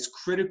that is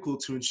critical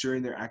to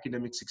ensuring their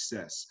academic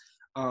success.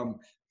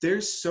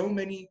 There's so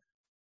many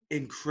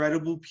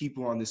incredible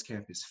people on this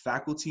campus,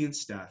 faculty and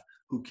staff,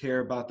 who care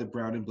about the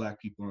brown and Black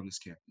people on this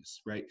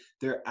campus, right?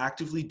 They're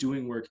actively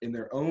doing work in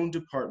their own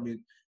department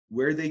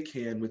where they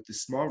can with the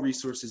small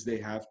resources they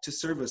have to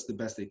serve us the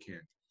best they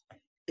can.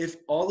 If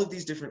all of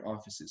these different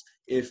offices,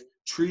 if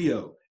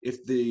TRIO,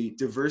 if the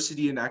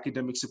diversity and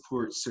academic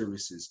support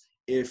services,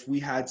 if we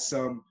had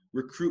some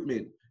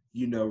recruitment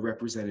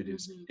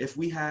representatives, Mhm. if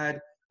we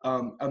had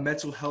a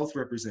mental health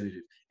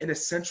representative in a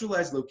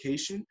centralized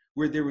location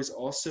where there was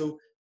also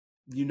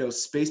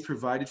space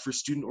provided for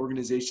student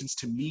organizations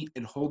to meet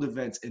and hold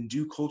events and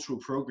do cultural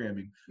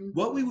programming,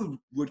 what we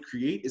would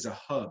create is a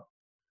hub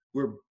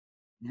where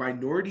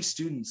minority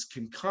students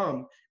can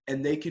come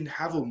and they can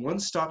have a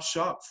one-stop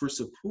shop for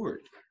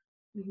support,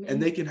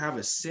 and they can have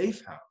a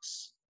safe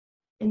house.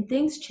 And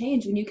things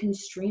change when you can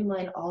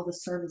streamline all the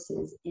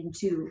services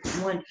into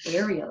one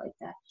area like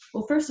that.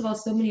 Well, first of all,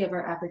 so many of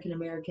our African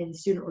American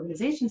student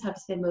organizations have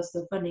to spend most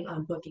of the funding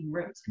on booking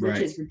rooms, which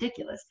Right. is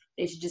ridiculous.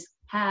 They should just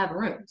have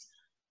rooms.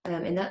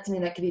 And that's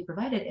something that can be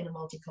provided in a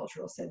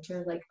multicultural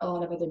center, like a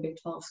lot of other Big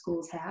 12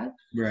 schools have.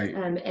 Right.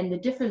 And the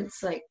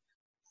difference,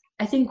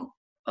 I think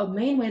a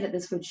main way that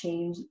this would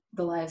change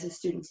the lives of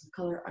students of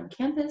color on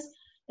campus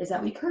is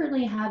that we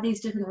currently have these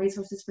different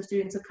resources for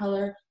students of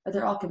color, but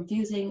they're all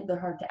confusing, they're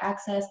hard to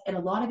access, and a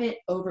lot of it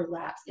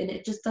overlaps, and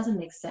it just doesn't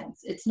make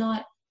sense. It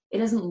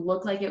doesn't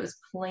look like it was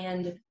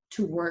planned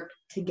to work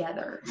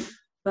together.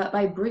 But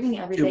by bringing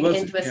everything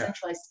into a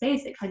centralized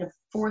space, it kind of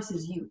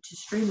forces you to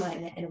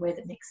streamline it in a way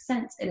that makes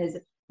sense and is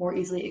more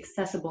easily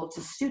accessible to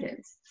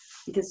students.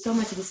 Because so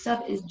much of the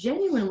stuff is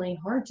genuinely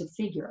hard to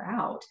figure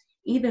out,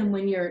 even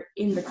when you're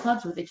in the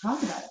clubs where they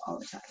talk about it all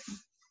the time.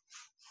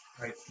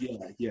 Right.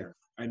 Yeah.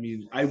 I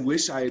mean, I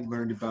wish I had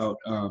learned about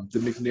the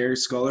McNair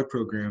Scholar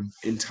Program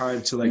in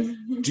time to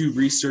do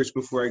research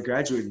before I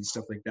graduated and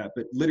stuff like that.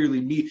 But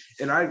literally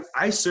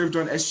I served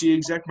on SGA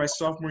Exec my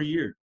sophomore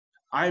year.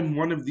 I'm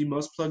one of the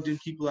most plugged in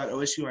people at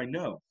OSU I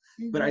know,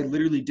 but I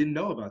literally didn't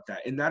know about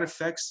that. And that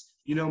affects,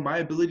 my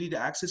ability to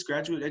access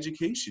graduate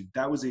education.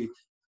 That was a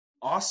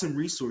awesome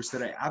resource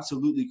that I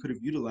absolutely could have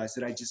utilized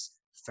that I just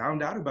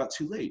found out about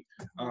too late.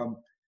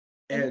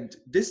 And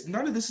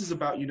none of this is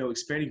about,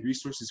 expanding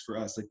resources for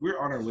us. Like, we're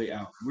on our way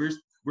out.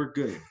 We're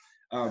good.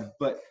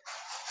 But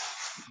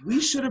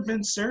we should have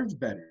been served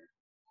better.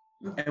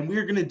 And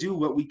we're going to do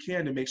what we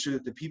can to make sure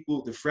that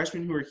the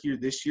freshmen who are here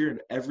this year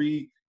and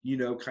every,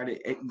 kind of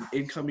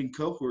incoming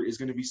cohort is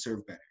going to be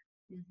served better.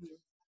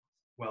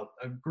 Well,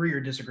 agree or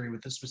disagree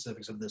with the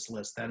specifics of this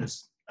list. That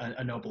is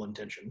a noble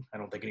intention. I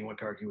don't think anyone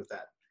can argue with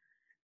that.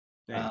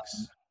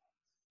 Thanks.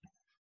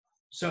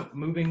 So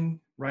moving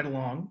right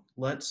along,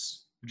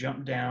 let's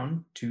jump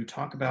down to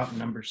talk about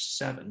number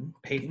 7.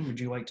 Payton, would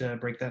you like to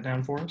break that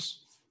down for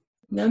us?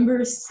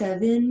 Number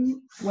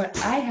 7, what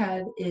I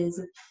have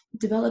is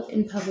develop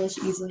and publish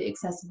easily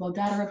accessible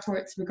data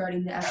reports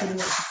regarding the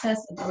academic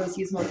success of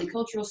OSU's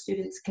multicultural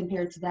students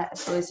compared to that of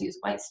OSU's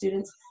white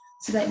students,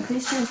 so that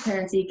increased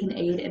transparency can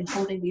aid in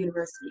holding the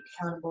university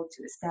accountable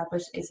to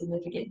establish a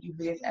significant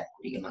degree of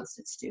equity amongst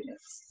its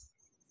students.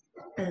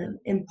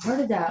 And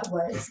part of that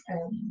was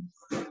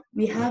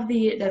we have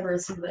the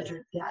diversity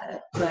ledger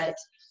data, but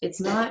it's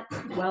not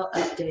well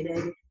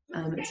updated.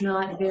 It's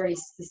not very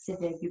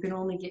specific. You can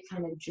only get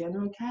kind of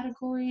general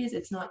categories.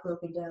 It's not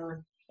broken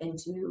down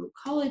into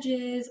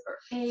colleges or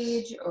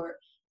age or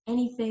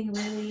anything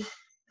really.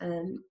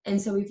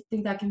 And so we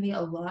think that can be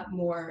a lot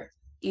more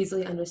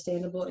easily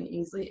understandable and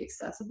easily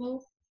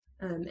accessible.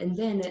 And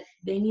then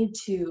they need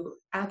to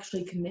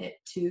actually commit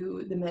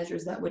to the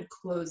measures that would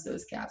close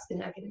those gaps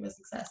in academic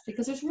success,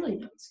 because there's really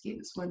no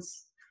excuse.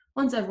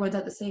 Once everyone's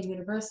at the same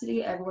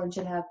university, everyone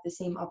should have the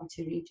same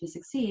opportunity to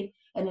succeed.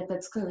 And if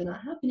that's clearly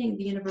not happening,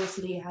 the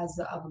university has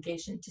the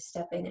obligation to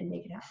step in and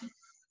make it happen.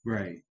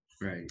 Right.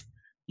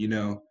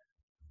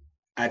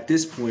 At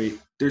this point,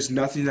 there's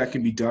nothing that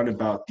can be done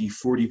about the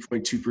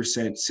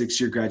 40.2%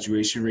 six-year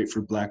graduation rate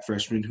for Black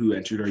freshmen who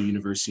entered our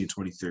university in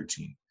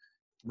 2013.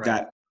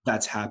 Right.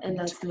 That's happened. And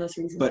that's the most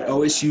reason. But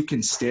OSU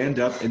can stand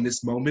up in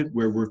this moment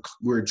where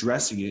we're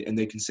addressing it, and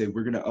they can say,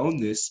 we're going to own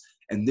this,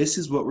 and this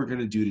is what we're going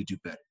to do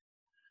better.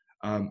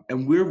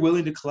 And we're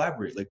willing to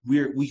collaborate. Like,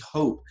 we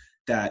hope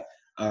that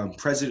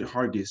President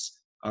Hargis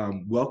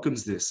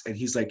welcomes this, and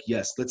he's like,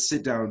 yes, let's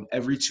sit down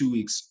every 2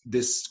 weeks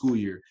this school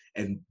year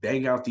and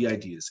bang out the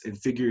ideas and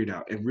figure it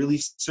out and really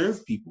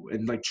serve people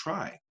and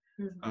try.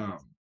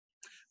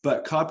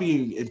 But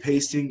copying and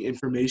pasting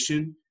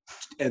information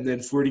and then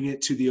forwarding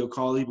it to the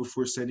Okali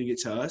before sending it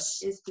to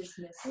us, is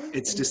dismissive.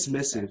 It's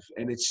dismissive,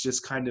 and it's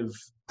just kind of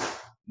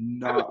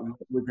not what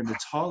we're going to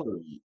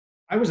tolerate.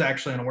 I was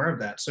actually unaware of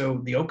that.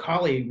 So the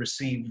Okali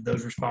received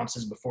those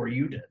responses before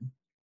you did.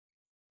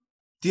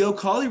 The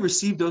Okali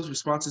received those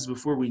responses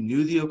before we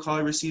knew the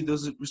Okali received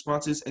those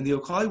responses, and the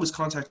Okali was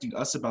contacting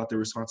us about their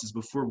responses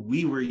before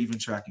we were even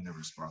tracking their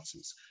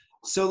responses.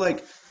 So,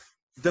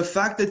 the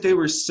fact that they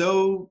were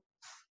so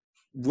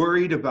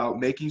worried about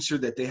making sure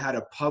that they had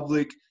a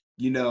public,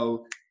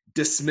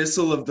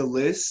 dismissal of the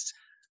list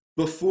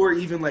before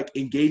even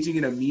engaging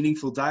in a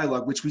meaningful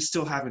dialogue, which we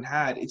still haven't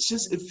had, it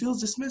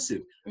feels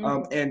dismissive.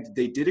 And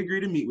they did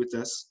agree to meet with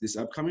us this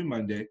upcoming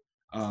Monday,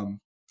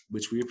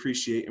 which we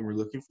appreciate and we're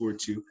looking forward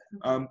to.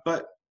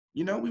 But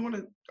we want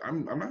to,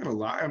 I'm not going to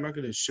lie, I'm not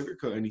going to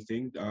sugarcoat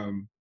anything.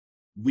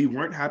 We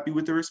weren't happy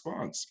with the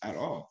response at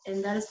all.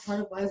 And that is part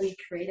of why we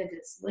created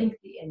this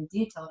lengthy and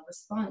detailed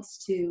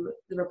response to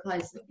the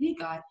replies that we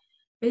got,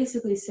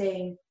 basically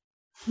saying,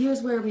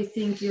 here's where we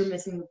think you're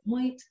missing the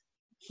point.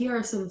 Here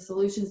are some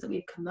solutions that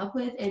we've come up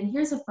with, and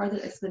here's a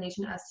further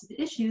explanation as to the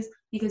issues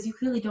because you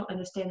clearly don't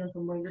understand them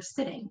from where you're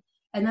sitting.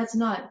 And that's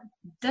not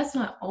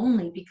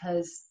only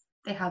because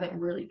they haven't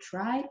really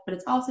tried, but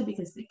it's also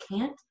because they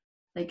can't.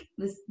 Like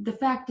the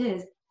fact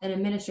is, an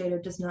administrator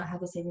does not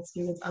have the same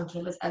experience on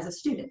campus as a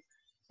student,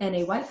 and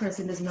a white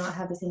person does not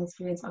have the same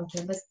experience on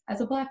campus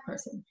as a Black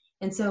person.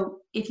 And so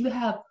if you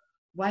have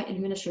white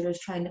administrators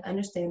trying to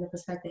understand the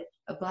perspective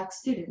of Black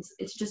students,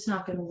 it's just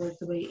not going to work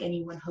the way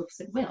anyone hopes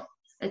it will.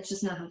 That's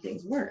just not how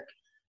things work.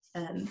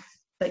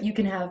 But you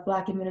can have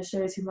Black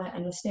administrators who might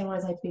understand what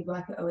it's like to be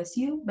Black at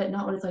OSU, but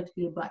not what it's like to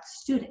be a Black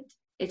student.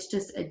 It's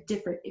just a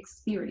different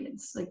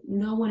experience. Like,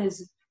 no one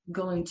is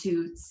going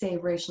to say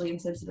racially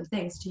insensitive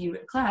things to you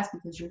in class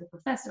because you're the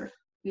professor.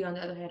 We, on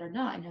the other hand, are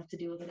not and have to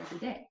deal with it every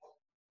day.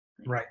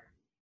 Right.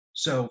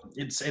 So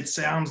it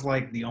sounds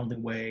like the only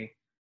way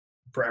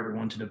for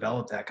everyone to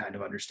develop that kind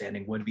of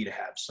understanding would be to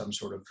have some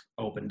sort of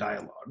open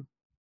dialogue.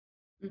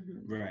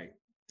 Mm-hmm.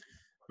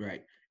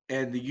 Right.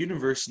 And the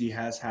university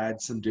has had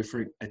some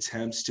different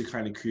attempts to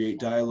kind of create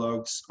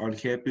dialogues on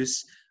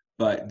campus,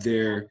 but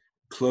they're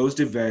closed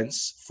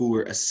events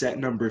for a set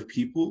number of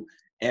people,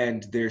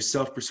 and they're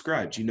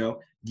self-prescribed.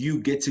 You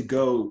get to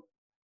go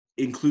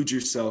include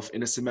yourself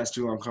in a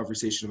semester-long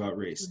conversation about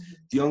race. Mm-hmm.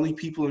 The only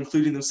people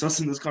including themselves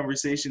in those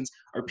conversations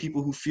are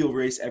people who feel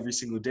race every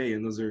single day,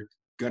 and those are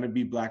going to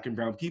be Black and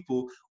brown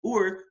people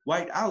or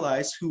white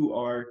allies who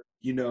are,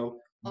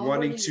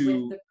 wanting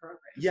to,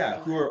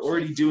 who are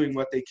already doing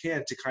what they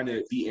can to kind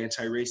of be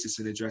anti-racist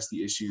and address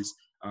the issues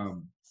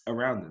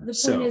around them. The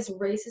point is,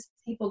 racist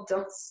people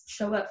don't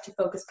show up to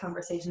focus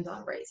conversations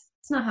on race.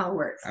 It's not how it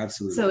works.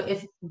 Absolutely. So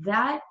if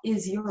that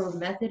is your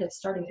method of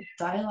starting a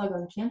dialogue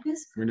on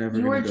campus,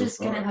 you're just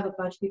going to have a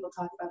bunch of people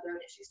talk about their own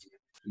issues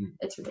together.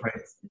 It's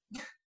ridiculous.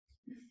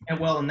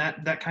 Right. And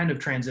that kind of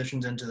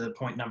transitions into the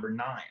point number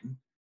 9,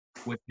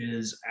 which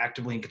is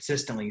actively and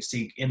consistently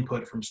seek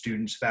input from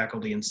students,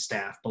 faculty, and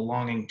staff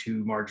belonging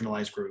to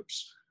marginalized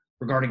groups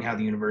regarding how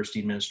the university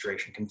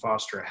administration can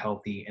foster a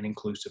healthy and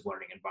inclusive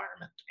learning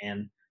environment.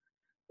 And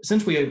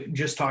since we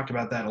just talked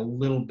about that a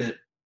little bit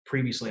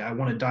previously, I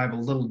want to dive a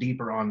little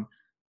deeper on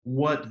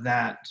what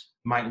that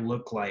might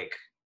look like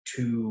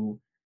to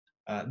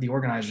the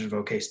organizers of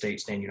OK State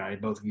Stand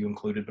United, both of you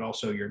included, but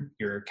also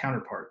your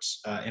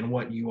counterparts, and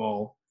what you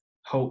all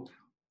hope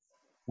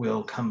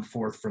will come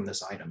forth from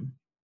this item.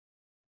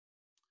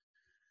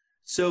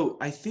 So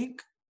I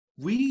think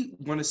we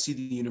want to see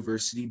the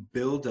university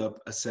build up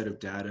a set of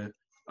data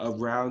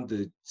around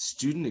the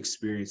student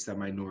experience that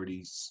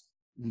minority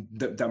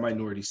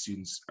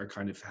students are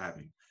kind of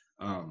having.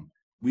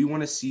 We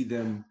want to see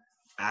them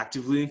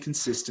actively and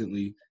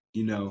consistently,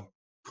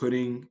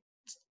 putting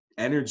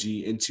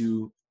energy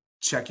into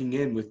checking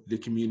in with the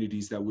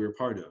communities that we're a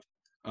part of.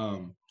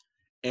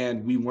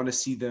 And we want to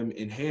see them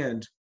in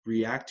hand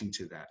reacting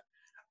to that.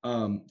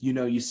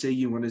 You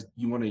say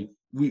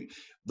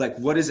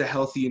what does a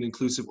healthy and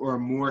inclusive or a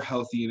more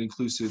healthy and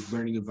inclusive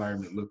learning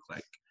environment look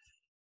like?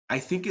 I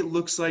think it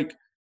looks like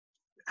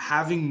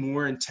having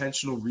more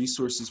intentional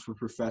resources for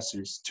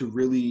professors to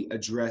really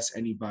address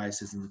any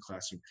biases in the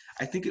classroom.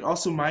 I think it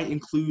also might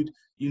include,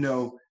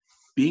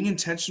 being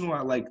intentional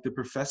at the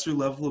professor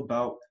level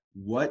about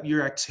what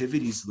your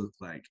activities look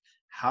like,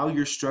 how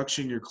you're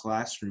structuring your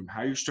classroom,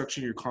 how you're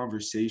structuring your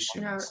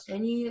conversations. And are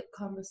any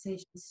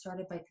conversations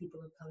started by people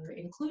of color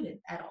included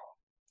at all?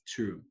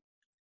 True.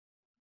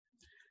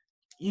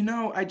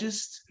 I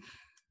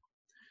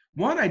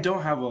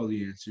don't have all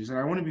the answers, and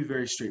I want to be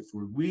very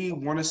straightforward. We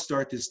want to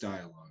start this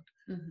dialogue.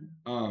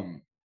 Mm-hmm.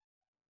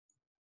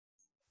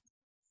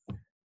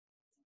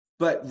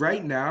 But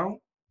right now,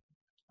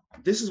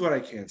 this is what I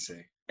can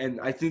say,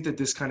 and I think that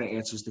this kind of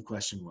answers the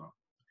question well.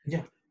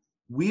 Yeah.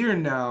 We are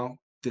now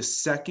the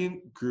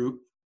second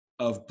group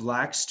of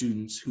Black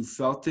students who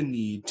felt the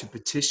need to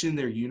petition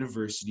their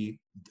university,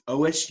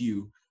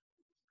 OSU,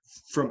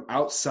 from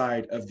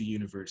outside of the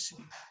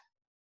university.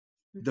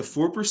 The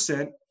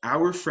 4%,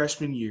 our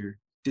freshman year,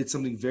 did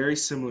something very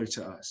similar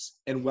to us.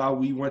 And while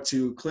we want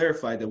to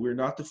clarify that we're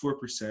not the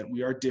 4%,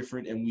 we are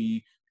different and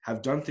we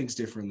have done things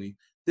differently,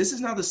 this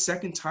is now the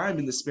second time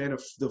in the span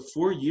of the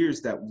 4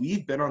 years that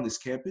we've been on this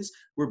campus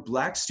where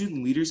Black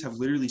student leaders have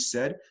literally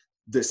said,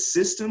 the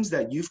systems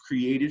that you've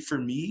created for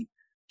me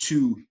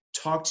to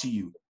talk to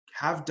you,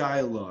 have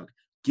dialogue,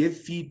 give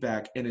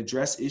feedback, and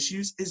address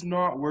issues is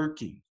not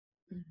working.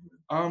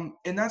 Mm-hmm.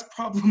 And that's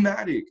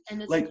problematic.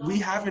 And we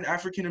have an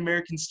African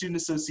American Student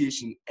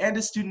Association and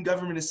a Student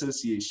Government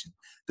Association.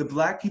 The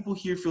Black people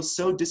here feel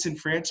so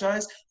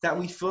disenfranchised that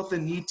we felt the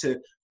need to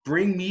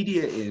bring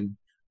media in,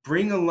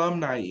 bring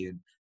alumni in,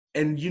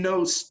 and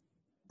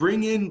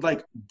bring in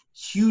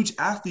huge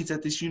athletes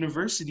at this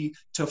university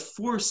to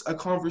force a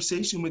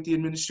conversation with the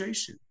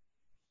administration.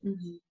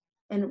 Mm-hmm.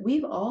 And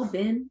we've all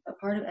been a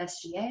part of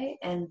SGA,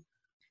 and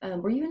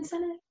were you in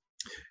Senate?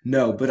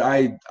 No, but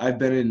I've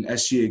been in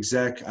SGA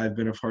exec. I've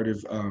been a part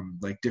of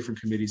different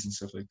committees and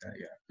stuff like that.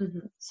 Yeah.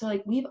 Mm-hmm.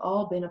 So we've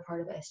all been a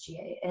part of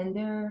SGA, and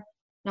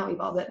not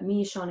we've all, but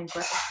me, Sean, and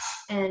Greg.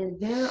 And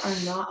there are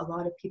not a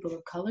lot of people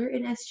of color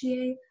in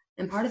SGA.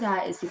 And part of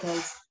that is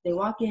because they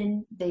walk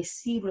in, they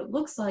see what it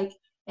looks like,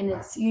 and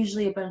it's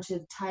usually a bunch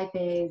of type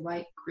A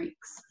white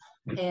Greeks.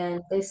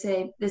 And they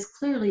say, this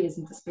clearly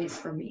isn't the space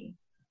for me.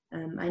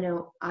 I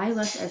know I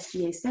left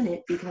SGA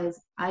Senate because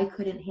I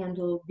couldn't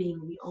handle being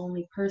the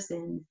only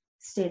person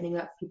standing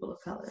up for people of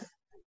color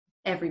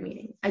every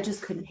meeting. I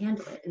just couldn't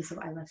handle it. And so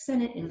I left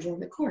Senate and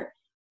joined the court.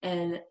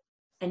 And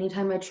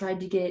anytime I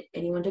tried to get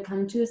anyone to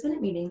come to a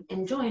Senate meeting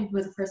and join who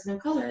was a person of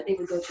color, they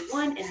would go to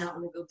one and not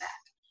want to go back.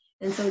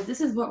 And so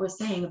this is what we're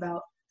saying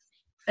about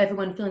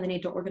everyone feeling the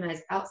need to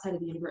organize outside of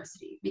the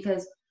university,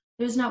 because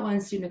there's not one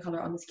student of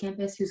color on this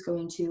campus who's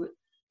going to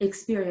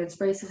experience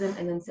racism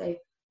and then say,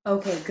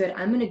 okay, good,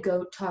 I'm going to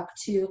go talk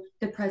to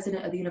the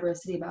president of the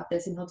university about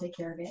this and he'll take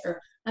care of it.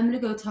 Or I'm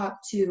going to go talk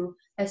to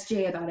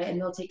SJ about it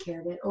and they'll take care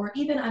of it. Or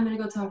even I'm going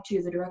to go talk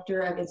to the director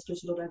of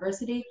institutional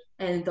diversity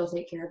and they'll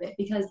take care of it,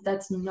 because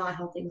that's not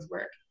how things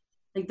work.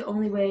 Like, the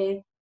only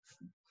way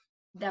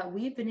that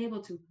we've been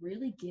able to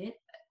really get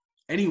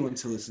anyone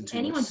to listen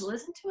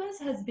to us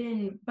has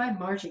been by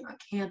marching on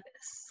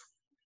campus,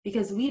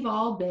 because we've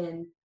all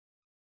been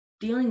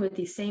dealing with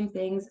these same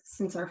things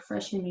since our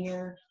freshman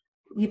year.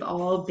 We've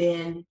all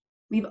been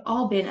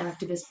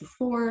activists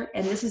before,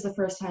 and this is the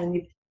first time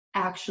we've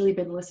actually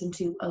been listened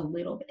to a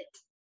little bit.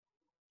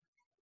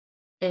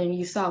 And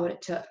you saw what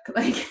it took.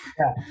 Like,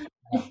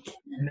 yeah.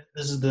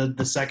 This is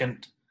the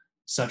second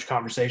such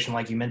conversation,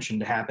 like you mentioned,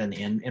 to happen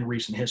in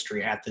recent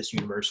history at this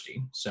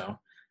university. So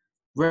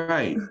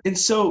right. And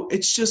so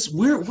it's just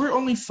we're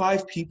only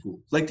 5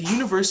 people. Like, the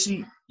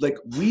university, like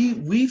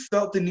we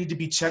felt the need to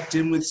be checked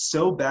in with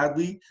so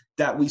badly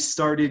that we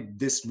started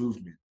this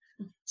movement.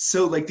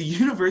 So, like, the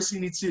university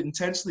needs to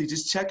intentionally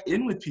just check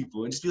in with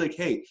people and just be like,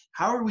 hey,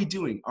 how are we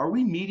doing? Are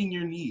we meeting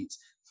your needs?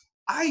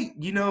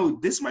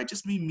 This might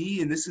just be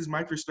me, and this is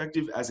my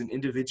perspective as an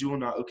individual,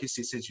 not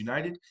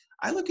OkStateStandUnited.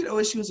 I look at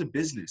OSU as a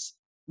business.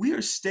 We are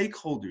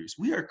stakeholders.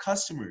 We are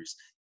customers.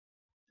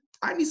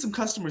 I need some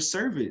customer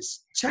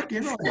service. Check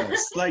in on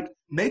us. Like,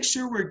 make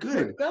sure we're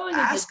good. We're going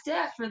into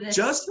debt for this.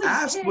 Just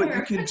ask what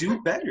you can do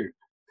better.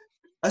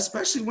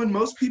 Especially when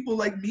most people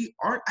like me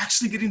aren't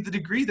actually getting the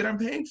degree that I'm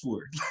paying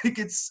for. Like,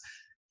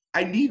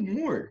 I need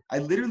more. I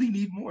literally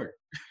need more.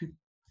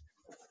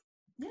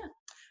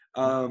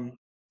 Yeah.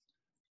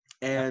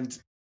 And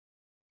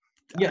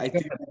yeah, I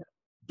think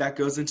that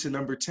goes into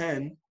number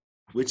 10,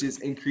 which is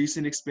increase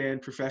and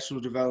expand professional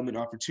development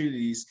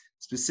opportunities,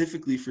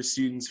 specifically for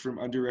students from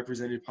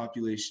underrepresented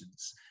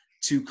populations,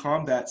 to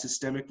combat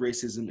systemic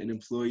racism in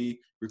employee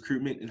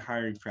recruitment and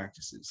hiring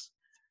practices.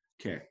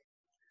 Okay.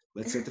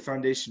 Let's set the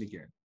foundation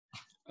again.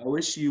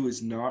 OSU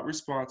is not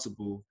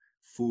responsible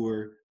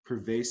for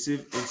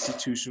pervasive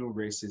institutional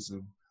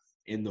racism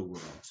in the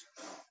world,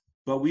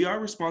 but we are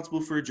responsible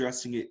for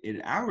addressing it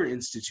in our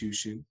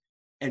institution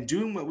and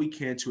doing what we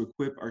can to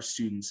equip our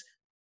students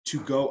to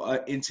go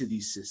into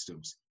these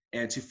systems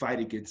and to fight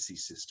against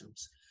these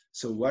systems.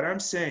 So what I'm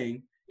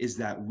saying is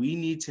that we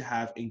need to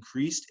have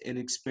increased and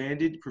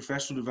expanded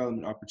professional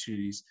development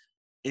opportunities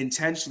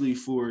intentionally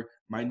for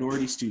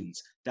minority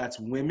students. That's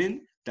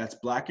women, that's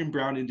Black and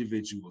brown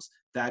individuals,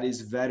 that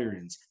is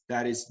veterans,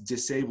 that is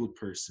disabled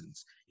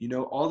persons,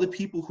 all the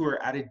people who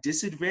are at a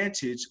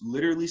disadvantage,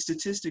 literally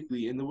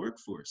statistically, in the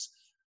workforce.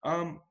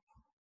 And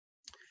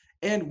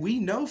we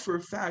know for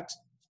a fact,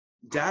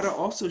 data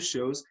also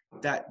shows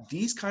that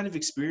these kind of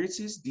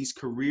experiences, these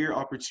career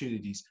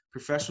opportunities,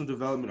 professional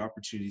development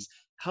opportunities,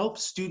 help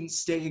students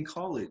stay in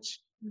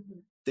college. Mm-hmm.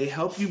 They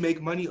help you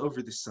make money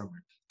over the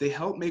summer. They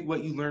help make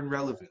what you learn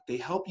relevant. They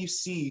help you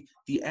see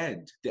the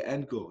end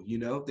goal,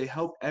 They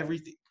help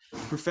everything.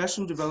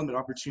 Professional development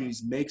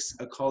opportunities makes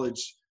a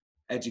college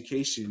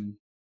education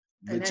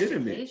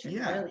legitimate.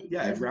 Really.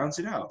 It rounds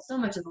it out. So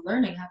much of the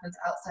learning happens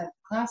outside of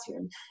the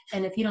classroom.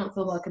 And if you don't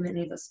feel welcome in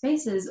any of those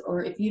spaces,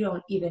 or if you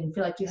don't even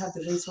feel like you have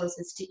the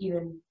resources to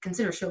even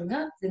consider showing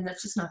up, then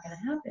that's just not going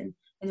to happen.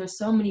 And there's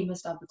so many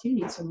missed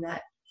opportunities from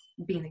that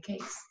being the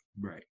case.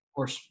 Right.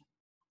 Of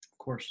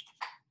course.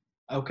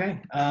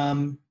 Okay.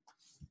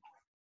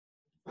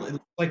 It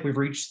looks like we've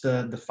reached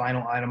the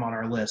final item on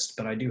our list,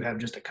 but I do have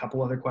just a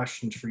couple other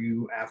questions for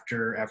you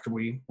after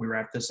we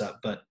wrap this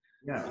up. But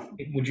yeah,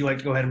 would you like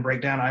to go ahead and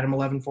break down item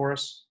 11 for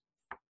us?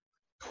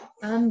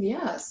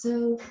 Yeah.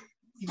 So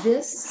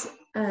this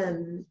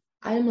item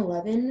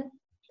 11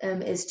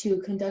 is to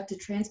conduct a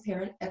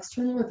transparent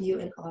external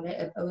review and audit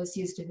of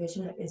OSU's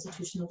Division of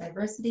Institutional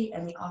Diversity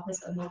and the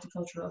Office of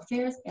Multicultural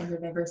Affairs and their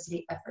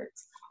diversity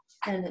efforts.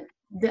 And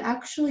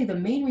the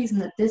main reason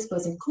that this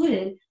was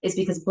included is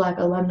because Black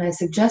alumni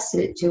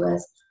suggested it to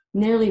us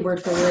nearly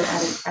word for word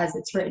as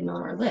it's written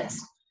on our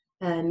list.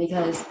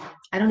 Because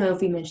I don't know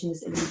if we mentioned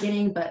this in the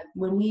beginning, but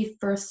when we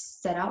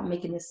first set out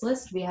making this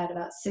list, we had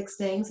about 6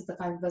 things that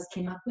the 5 of us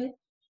came up with.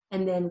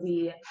 And then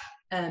we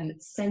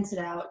sent it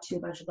out to a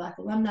bunch of Black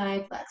alumni,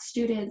 Black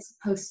students,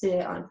 posted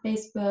it on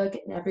Facebook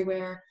and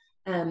everywhere,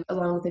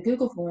 along with a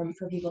Google form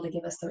for people to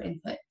give us their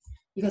input.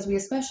 Because we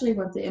especially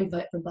want the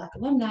input from Black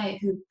alumni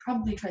who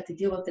probably tried to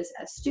deal with this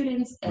as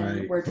students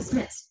and were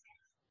dismissed.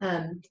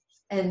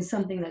 And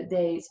something that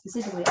they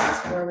specifically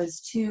asked for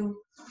was to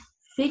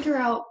figure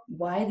out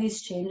why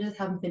these changes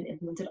haven't been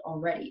implemented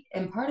already.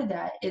 And part of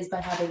that is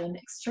by having an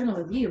external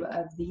review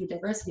of the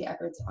diversity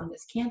efforts on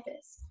this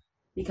campus.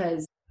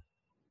 Because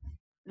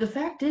the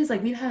fact is,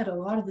 like, we've had a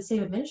lot of the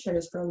same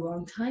administrators for a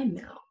long time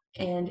now.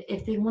 And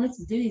if they wanted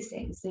to do these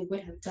things, they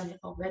would have done it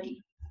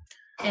already.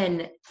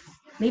 And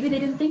maybe they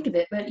didn't think of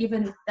it, but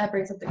even that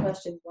brings up the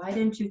question, why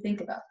didn't you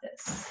think about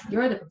this?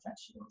 You're the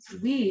professionals.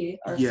 We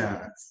are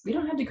students. We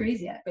don't have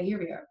degrees yet, but here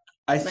we are.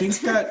 I think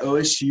that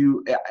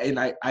OSU, and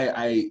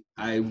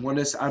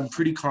I'm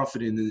pretty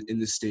confident in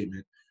this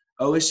statement.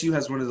 OSU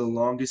has one of the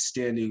longest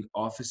standing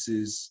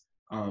offices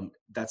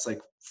that's like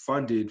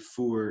funded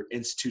for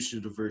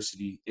institutional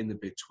diversity in the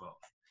Big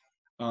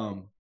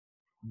 12.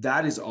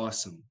 That is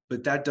awesome,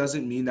 but that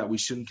doesn't mean that we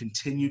shouldn't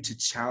continue to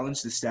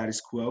challenge the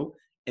status quo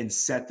and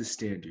set the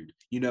standard.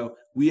 You know,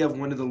 we have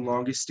one of the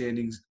longest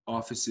standing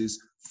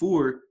offices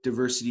for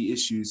diversity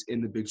issues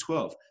in the Big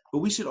 12, but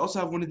we should also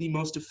have one of the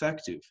most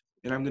effective.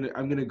 And I'm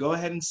gonna go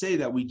ahead and say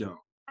that we don't.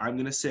 I'm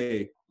gonna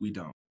say we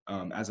don't.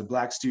 As a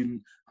Black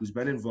student who's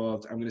been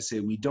involved, I'm gonna say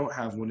we don't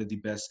have one of the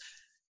best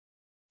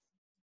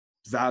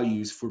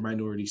values for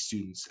minority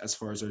students as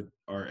far as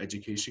our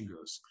education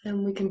goes.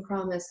 And we can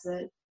promise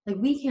that, like,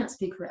 we can't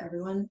speak for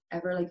everyone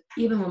ever. Like,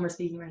 even when we're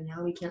speaking right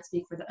now, we can't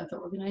speak for the other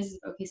organizers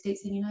of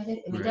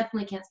OkStateStandUnited, and we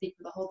definitely can't speak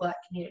for the whole Black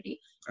community.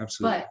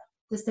 Absolutely. But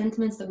the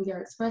sentiments that we are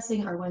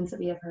expressing are ones that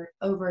we have heard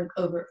over and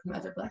over from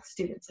other Black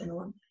students and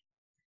alumni.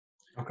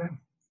 Okay.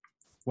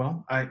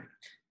 Well,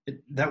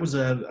 that was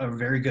a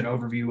very good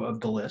overview of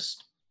the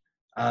list.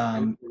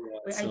 I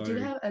do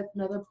have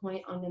another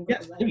point on number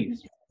 11,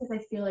 please. because I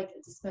feel like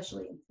it's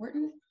especially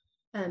important.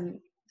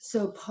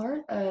 So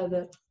part of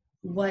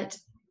what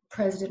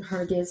President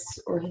Hargis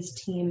or his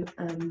team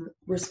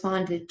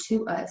responded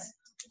to us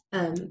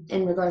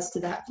in regards to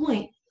that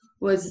point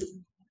was,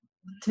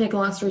 to make a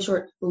long story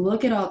short,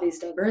 look at all these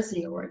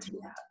diversity awards we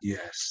have.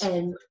 Yes.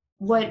 And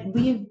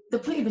the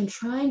point we've been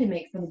trying to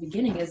make from the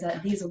beginning is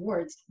that these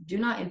awards do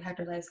not impact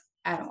our lives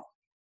at all,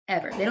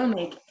 ever. They don't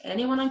make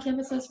anyone on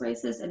campus less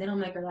racist, and they don't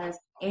make our lives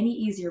any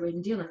easier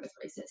when dealing with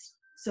racist.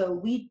 So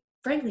we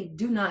frankly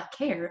do not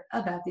care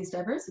about these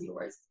diversity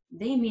awards.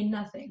 They mean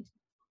nothing.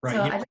 Right.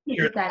 So I just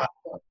think that,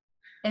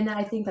 and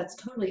I think that's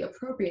totally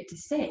appropriate to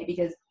say,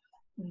 because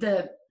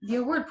the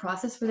award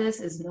process for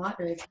this is not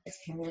very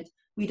transparent.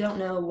 We don't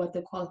know what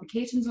the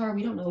qualifications are.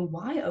 We don't know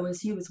why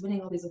OSU is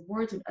winning all these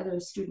awards when other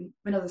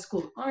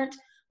schools aren't,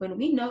 when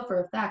we know for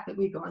a fact that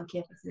we go on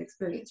campus and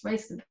experience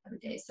racism every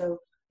day. So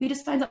we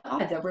just find it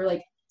odd that we're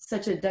like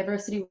such a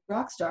diversity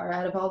rock star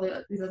out of all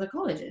these other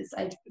colleges.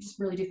 I just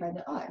really do find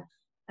it odd.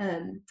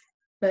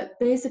 But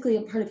basically,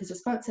 a part of his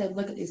response said,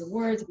 look at these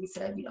awards. We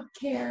said, we don't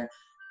care.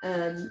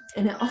 And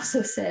it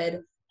also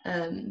said,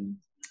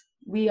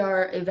 we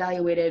are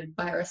evaluated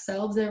by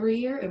ourselves every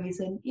year. And we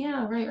said,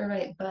 yeah,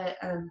 right. But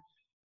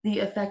the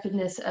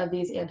effectiveness of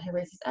these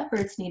anti-racist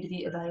efforts need to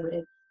be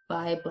evaluated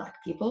by Black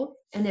people.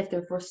 And if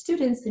they're for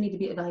students, they need to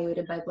be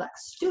evaluated by Black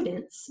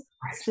students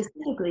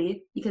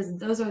specifically, because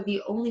those are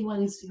the only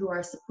ones who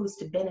are supposed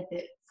to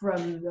benefit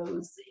from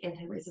those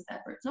anti-racist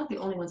efforts. Not the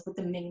only ones, but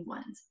the main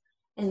ones.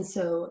 And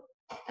so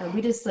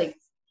we just want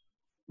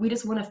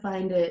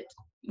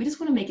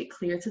to make it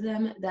clear to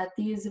them that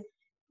these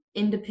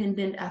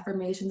independent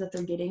affirmations that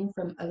they're getting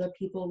from other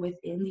people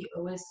within the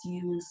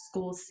OSU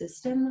school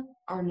system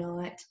are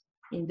not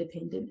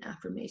independent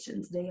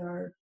affirmations. They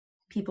are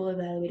people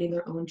evaluating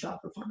their own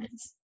job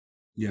performance.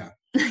 Yeah.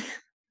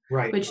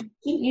 Right. Which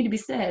didn't need to be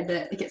said,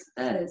 but I guess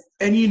it does.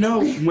 And you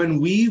know,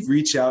 when we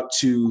reach out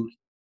to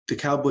the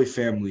Cowboy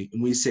family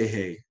and we say,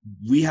 hey,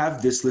 we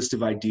have this list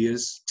of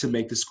ideas to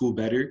make the school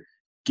better,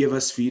 give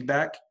us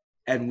feedback,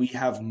 and we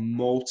have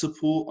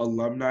multiple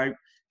alumni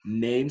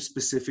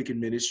name-specific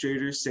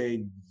administrators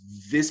saying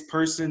this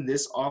person,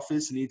 this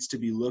office needs to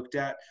be looked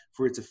at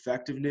for its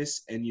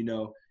effectiveness and, you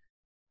know,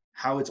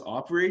 how it's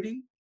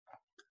operating,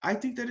 I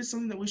think that is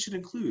something that we should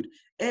include.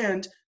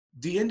 And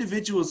the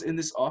individuals in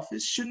this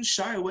office shouldn't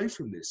shy away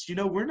from this. You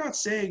know, we're not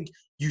saying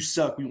you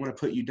suck, we want to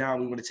put you down,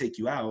 we want to take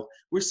you out.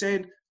 We're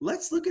saying,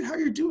 let's look at how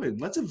you're doing.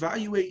 Let's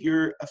evaluate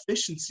your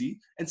efficiency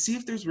and see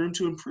if there's room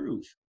to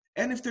improve.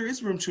 And if there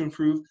is room to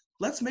improve,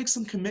 let's make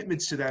some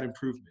commitments to that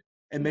improvement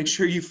and make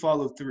sure you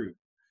follow through.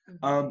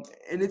 And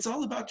it's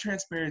all about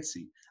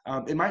transparency.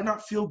 It might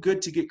not feel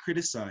good to get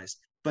criticized,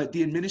 but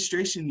the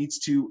administration needs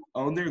to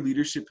own their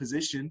leadership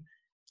position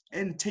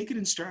and take it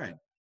in stride.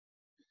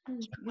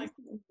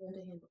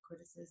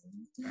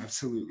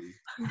 Absolutely.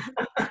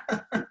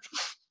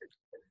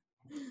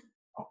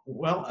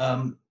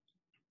 Well,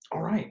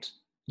 all right.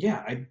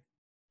 Yeah, I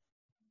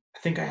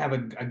think I have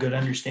a good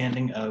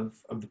understanding of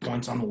the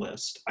points on the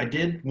list. I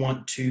did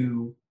want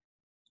to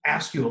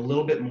ask you a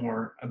little bit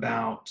more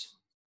about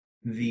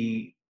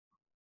the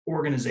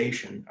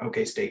organization,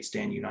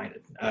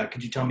 OkStateStandUnited.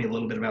 Could you tell me a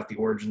little bit about the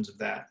origins of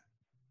that?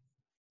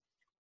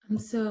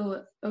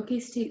 So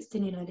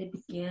OkStateStandUnited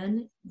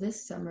began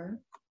this summer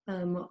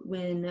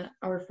when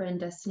our friend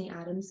Destiny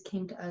Adams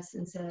came to us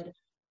and said,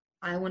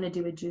 I want to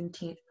do a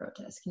Juneteenth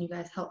protest. Can you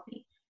guys help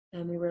me?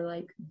 And we were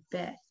like,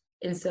 bet.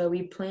 And so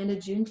we planned a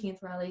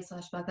Juneteenth rally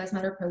 / Black Lives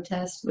Matter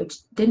protest, which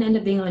didn't end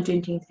up being on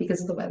Juneteenth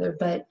because of the weather.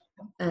 But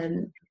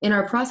in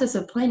our process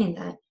of planning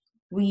that,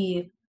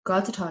 we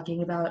got to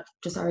talking about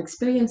just our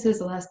experiences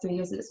the last 3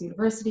 years at this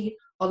university,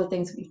 all the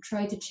things we've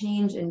tried to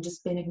change and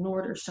just been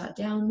ignored or shut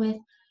down with,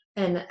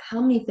 and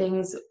how many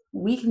things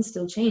we can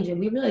still change. And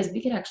we realized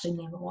we could actually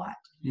name a lot,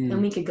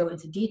 and we could go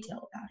into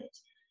detail about it.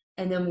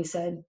 And then we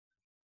said,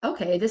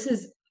 okay, this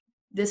is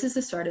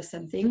the start of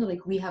something.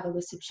 Like, we have a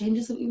list of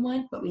changes that we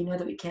want, but we know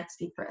that we can't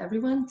speak for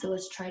everyone. So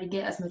let's try to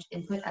get as much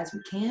input as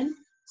we can.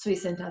 So we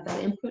sent out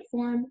that input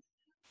form,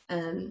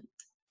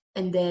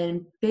 and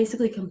then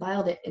basically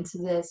compiled it into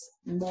this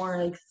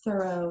more like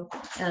thorough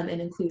and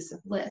inclusive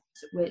list,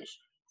 which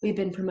we've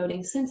been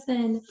promoting since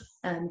then,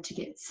 to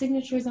get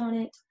signatures on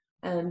it,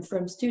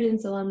 from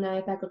students,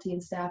 alumni, faculty,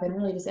 and staff, and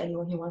really just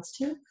anyone who wants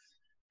to.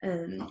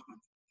 And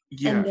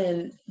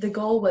then the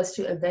goal was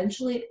to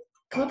eventually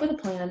come up with a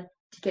plan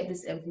to get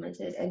this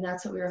implemented. And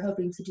that's what we were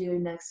hoping to do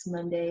next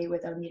Monday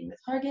with our meeting with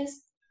Hargis.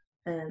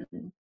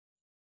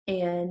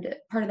 And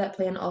part of that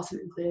plan also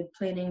included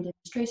planning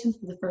demonstrations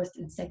for the first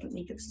and second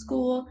week of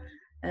school.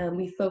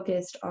 We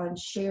focused on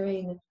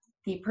sharing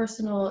the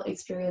personal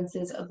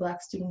experiences of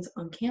Black students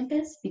on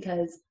campus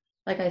because,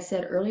 like I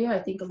said earlier, I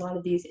think a lot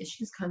of these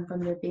issues come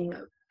from there being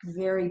a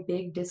very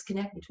big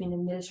disconnect between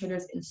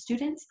administrators and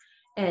students,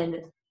 and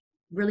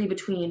really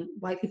between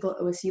white people at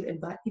OSU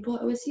and Black people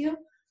at OSU.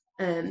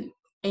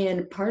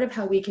 And part of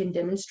how we can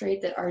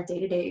demonstrate that our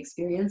day-to-day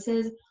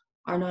experiences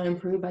are not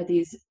improved by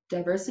these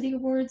diversity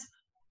awards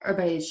or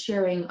by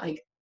sharing like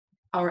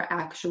our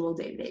actual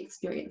day-to-day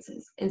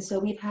experiences. And so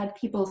we've had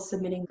people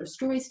submitting their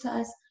stories to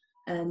us,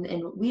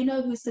 and we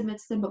know who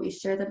submits them, but we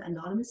share them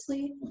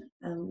anonymously.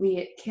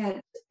 We can't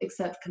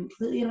accept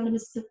completely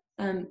anonymous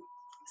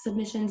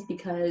submissions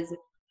because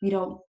we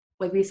don't,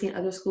 like, we've seen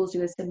other schools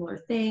do a similar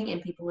thing,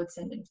 and people would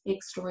send in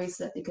fake stories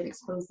so that they could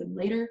expose them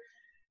later.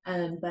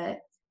 But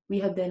we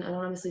have been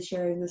anonymously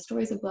sharing the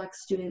stories of Black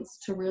students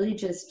to really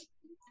just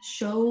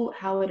show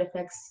how it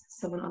affects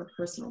someone on a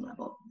personal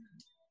level.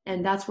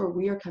 And that's where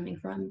we are coming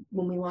from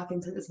when we walk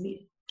into this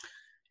meeting.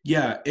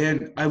 Yeah,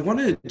 and I want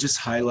to just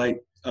highlight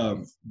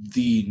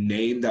the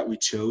name that we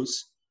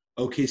chose,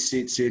 OK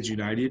State Stands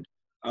United.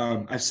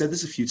 I've said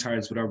this a few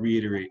times, but I'll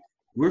reiterate.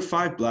 We're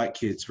 5 Black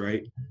kids,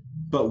 right?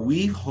 But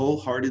we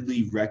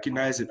wholeheartedly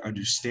recognize and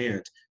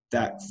understand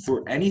that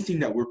for anything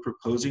that we're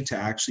proposing to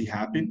actually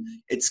happen,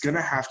 it's going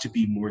to have to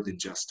be more than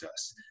just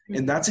us.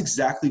 And that's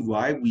exactly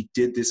why we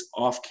did this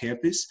off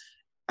campus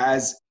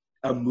as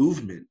a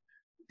movement.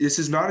 This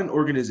is not an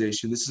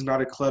organization. This is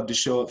not a club to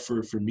show up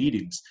for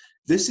meetings.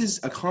 This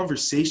is a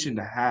conversation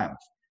to have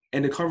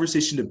and a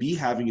conversation to be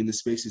having in the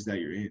spaces that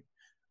you're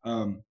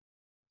in.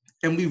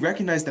 And we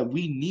recognize that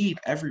we need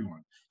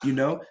everyone. You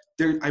know,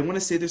 I want to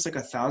say there's like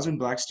 1,000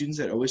 Black students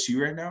at OSU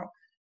right now.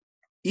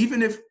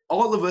 Even if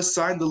all of us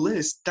sign the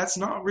list, that's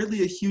not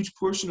really a huge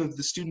portion of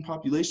the student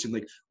population.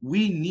 Like,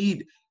 we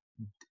need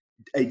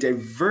a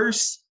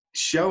diverse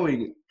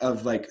showing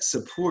of like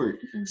support,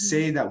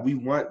 saying that we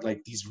want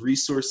like these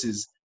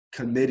resources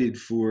committed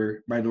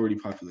for minority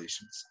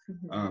populations.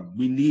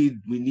 We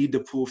need to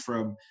pull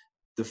from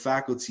the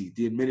faculty,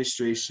 the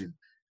administration,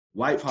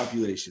 white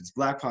populations,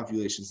 Black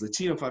populations,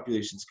 Latino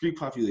populations, Greek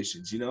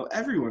populations, you know,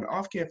 everyone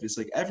off campus,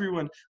 like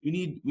everyone,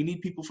 we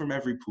need people from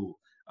every pool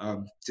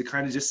to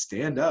kind of just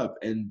stand up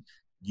and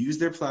use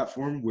their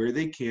platform where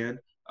they can,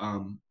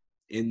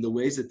 in the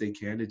ways that they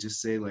can, to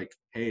just say like,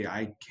 hey,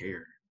 I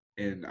care,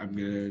 and I'm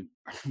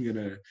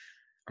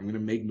gonna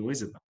make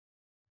noise about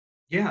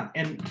it. Yeah,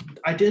 and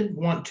I did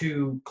want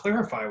to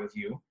clarify with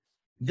you,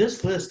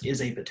 this list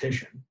is a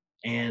petition,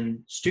 and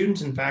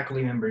students and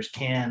faculty members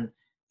can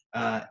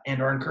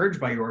and are encouraged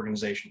by your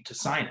organization to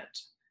sign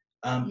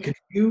it. Could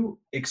you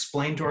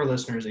explain to our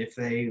listeners, if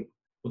they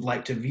would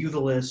like to view the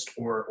list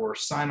or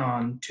sign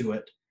on to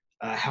it,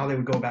 how they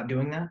would go about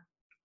doing that?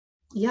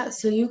 Yeah,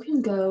 so you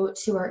can go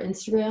to our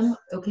Instagram,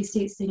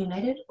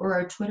 OkStateStandUnited, or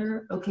our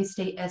Twitter,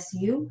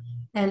 OkStateSU,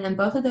 and in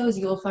both of those,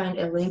 you'll find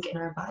a link in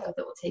our bio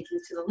that will take you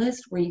to the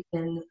list where you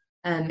can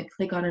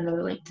click on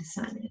another link to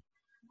sign it.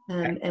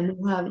 And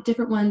we'll have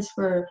different ones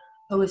for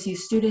OSU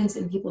students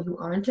and people who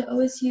aren't at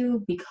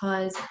OSU,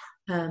 because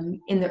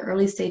in the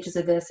early stages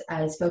of this,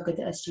 I spoke with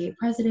the SGA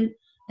president,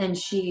 and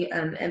she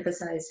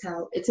emphasized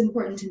how it's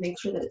important to make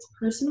sure that it's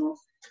personal,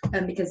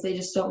 because they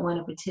just don't want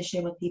a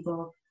petition with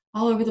people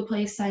all over the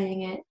place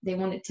signing it. They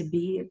want it to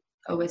be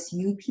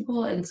OSU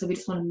people, and so we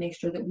just want to make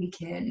sure that we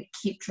can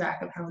keep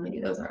track of how many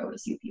of those are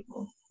OSU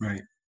people.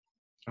 Right.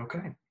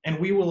 Okay. And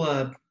we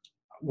will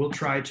we'll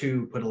try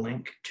to put a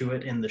link to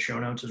it in the show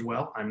notes as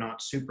well. I'm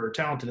not super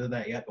talented at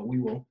that yet, but we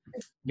will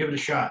give it a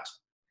shot.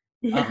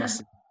 Yeah.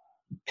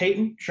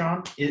 Payton,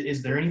 Sean,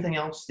 is there anything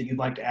else that you'd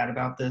like to add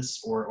about this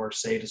or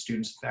say to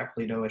students and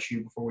faculty at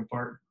OSU before we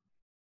part?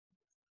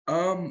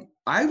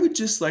 I would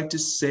just like to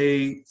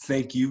say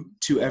thank you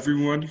to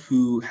everyone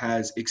who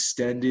has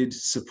extended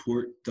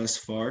support thus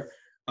far.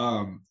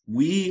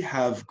 We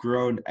have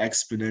grown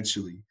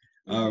exponentially.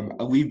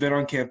 We've been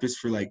on campus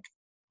for like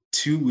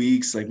 2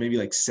 weeks, like maybe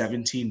like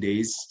 17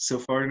 days so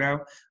far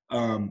now.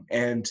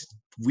 And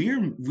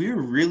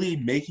we're really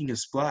making a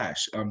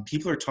splash.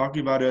 People are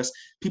talking about us.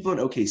 People in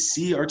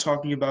OKC are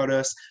talking about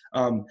us.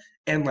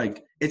 And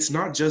like, it's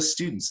not just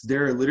students.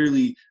 There are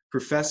literally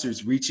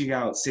professors reaching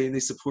out saying they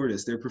support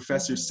us. There are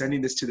professors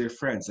sending this to their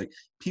friends. Like,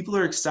 people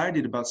are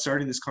excited about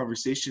starting this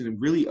conversation and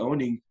really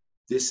owning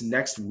this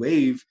next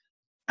wave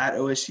at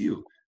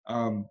OSU.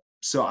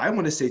 So I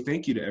want to say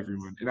thank you to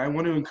everyone, and I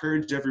want to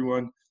encourage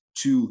everyone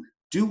to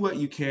do what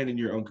you can in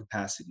your own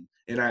capacity.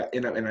 And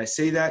I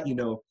say that,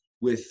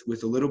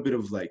 with a little bit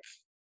of like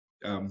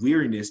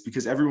weariness,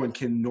 because everyone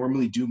can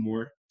normally do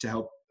more to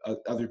help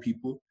other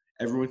people.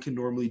 Everyone can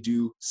normally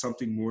do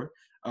something more.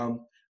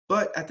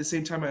 But at the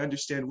same time, I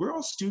understand we're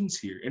all students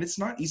here, and it's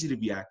not easy to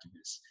be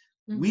activists.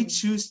 We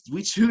choose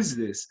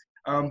this,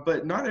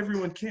 but not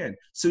everyone can.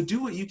 So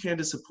do what you can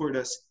to support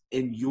us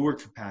in your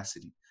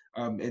capacity,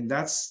 and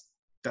that's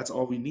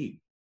all we need.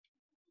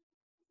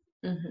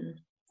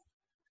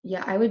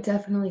 Yeah, I would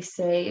definitely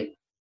say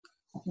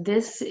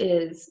this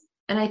is,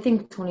 and I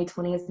think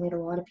 2020 has made a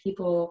lot of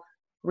people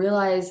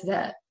realize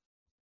that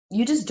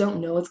you just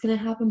don't know what's going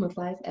to happen with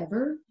life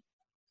ever.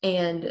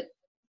 And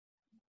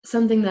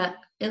something that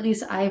at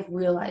least I've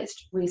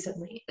realized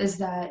recently is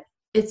that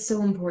it's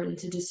so important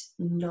to just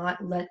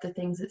not let the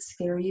things that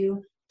scare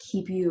you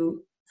keep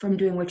you from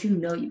doing what you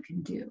know you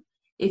can do.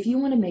 If you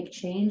want to make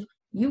change,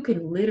 you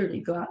can literally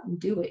go out and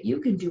do it.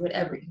 You can do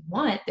whatever you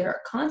want. There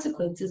are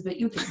consequences, but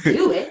you can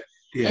do it.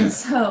 Yeah. And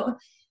so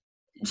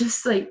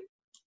just like,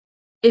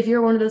 if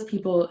you're one of those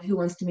people who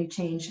wants to make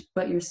change,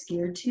 but you're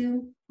scared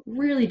to,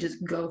 really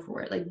just go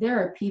for it. Like, there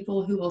are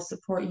people who will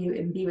support you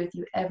and be with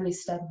you every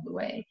step of the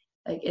way.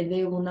 Like, and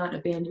they will not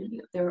abandon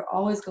you. There are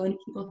always going to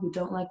be people who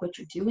don't like what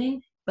you're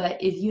doing,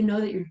 but if you know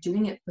that you're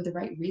doing it for the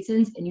right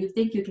reasons and you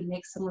think you can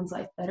make someone's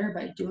life better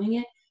by doing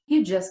it,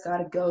 you just got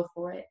to go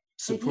for it.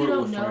 Support like, you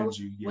don't will know find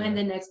you, when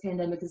the next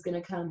pandemic is going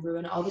to come,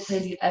 ruin all the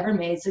plans you've ever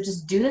made. So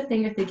just do the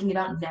thing you're thinking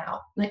about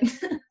now. Like,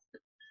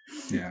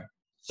 yeah.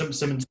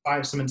 Some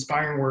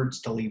inspiring words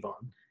to leave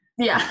on.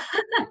 Yeah.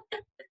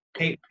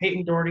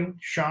 Payton Doherty,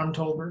 Sean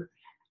Tolbert,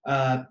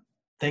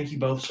 thank you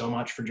both so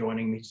much for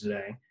joining me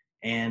today.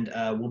 And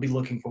we'll be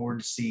looking forward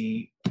to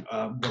see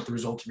what the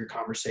results of your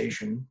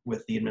conversation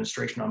with the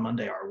administration on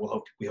Monday are.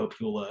 We hope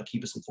you'll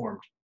keep us informed.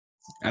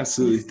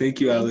 Absolutely.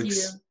 Thank you,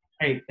 Alex.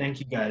 Hey, thank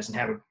you guys, and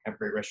have a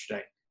great rest of your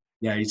day.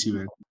 Yeah, you too,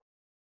 man.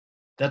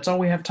 That's all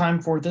we have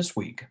time for this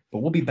week, but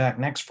we'll be back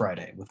next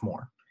Friday with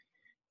more.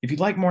 If you'd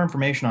like more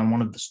information on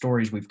one of the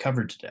stories we've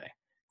covered today,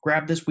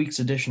 grab this week's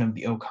edition of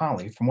the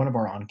OKali from one of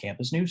our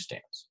on-campus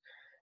newsstands.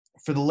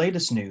 For the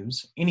latest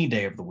news, any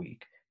day of the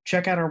week,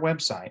 check out our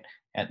website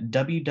at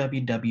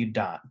www.okali.com.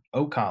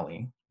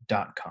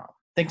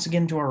 Thanks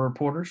again to our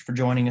reporters for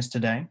joining us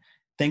today.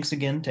 Thanks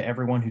again to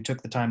everyone who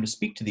took the time to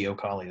speak to the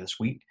OKali this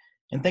week.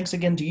 And thanks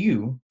again to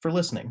you for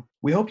listening.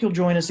 We hope you'll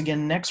join us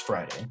again next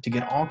Friday to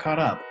get all caught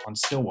up on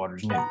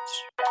Stillwater's news.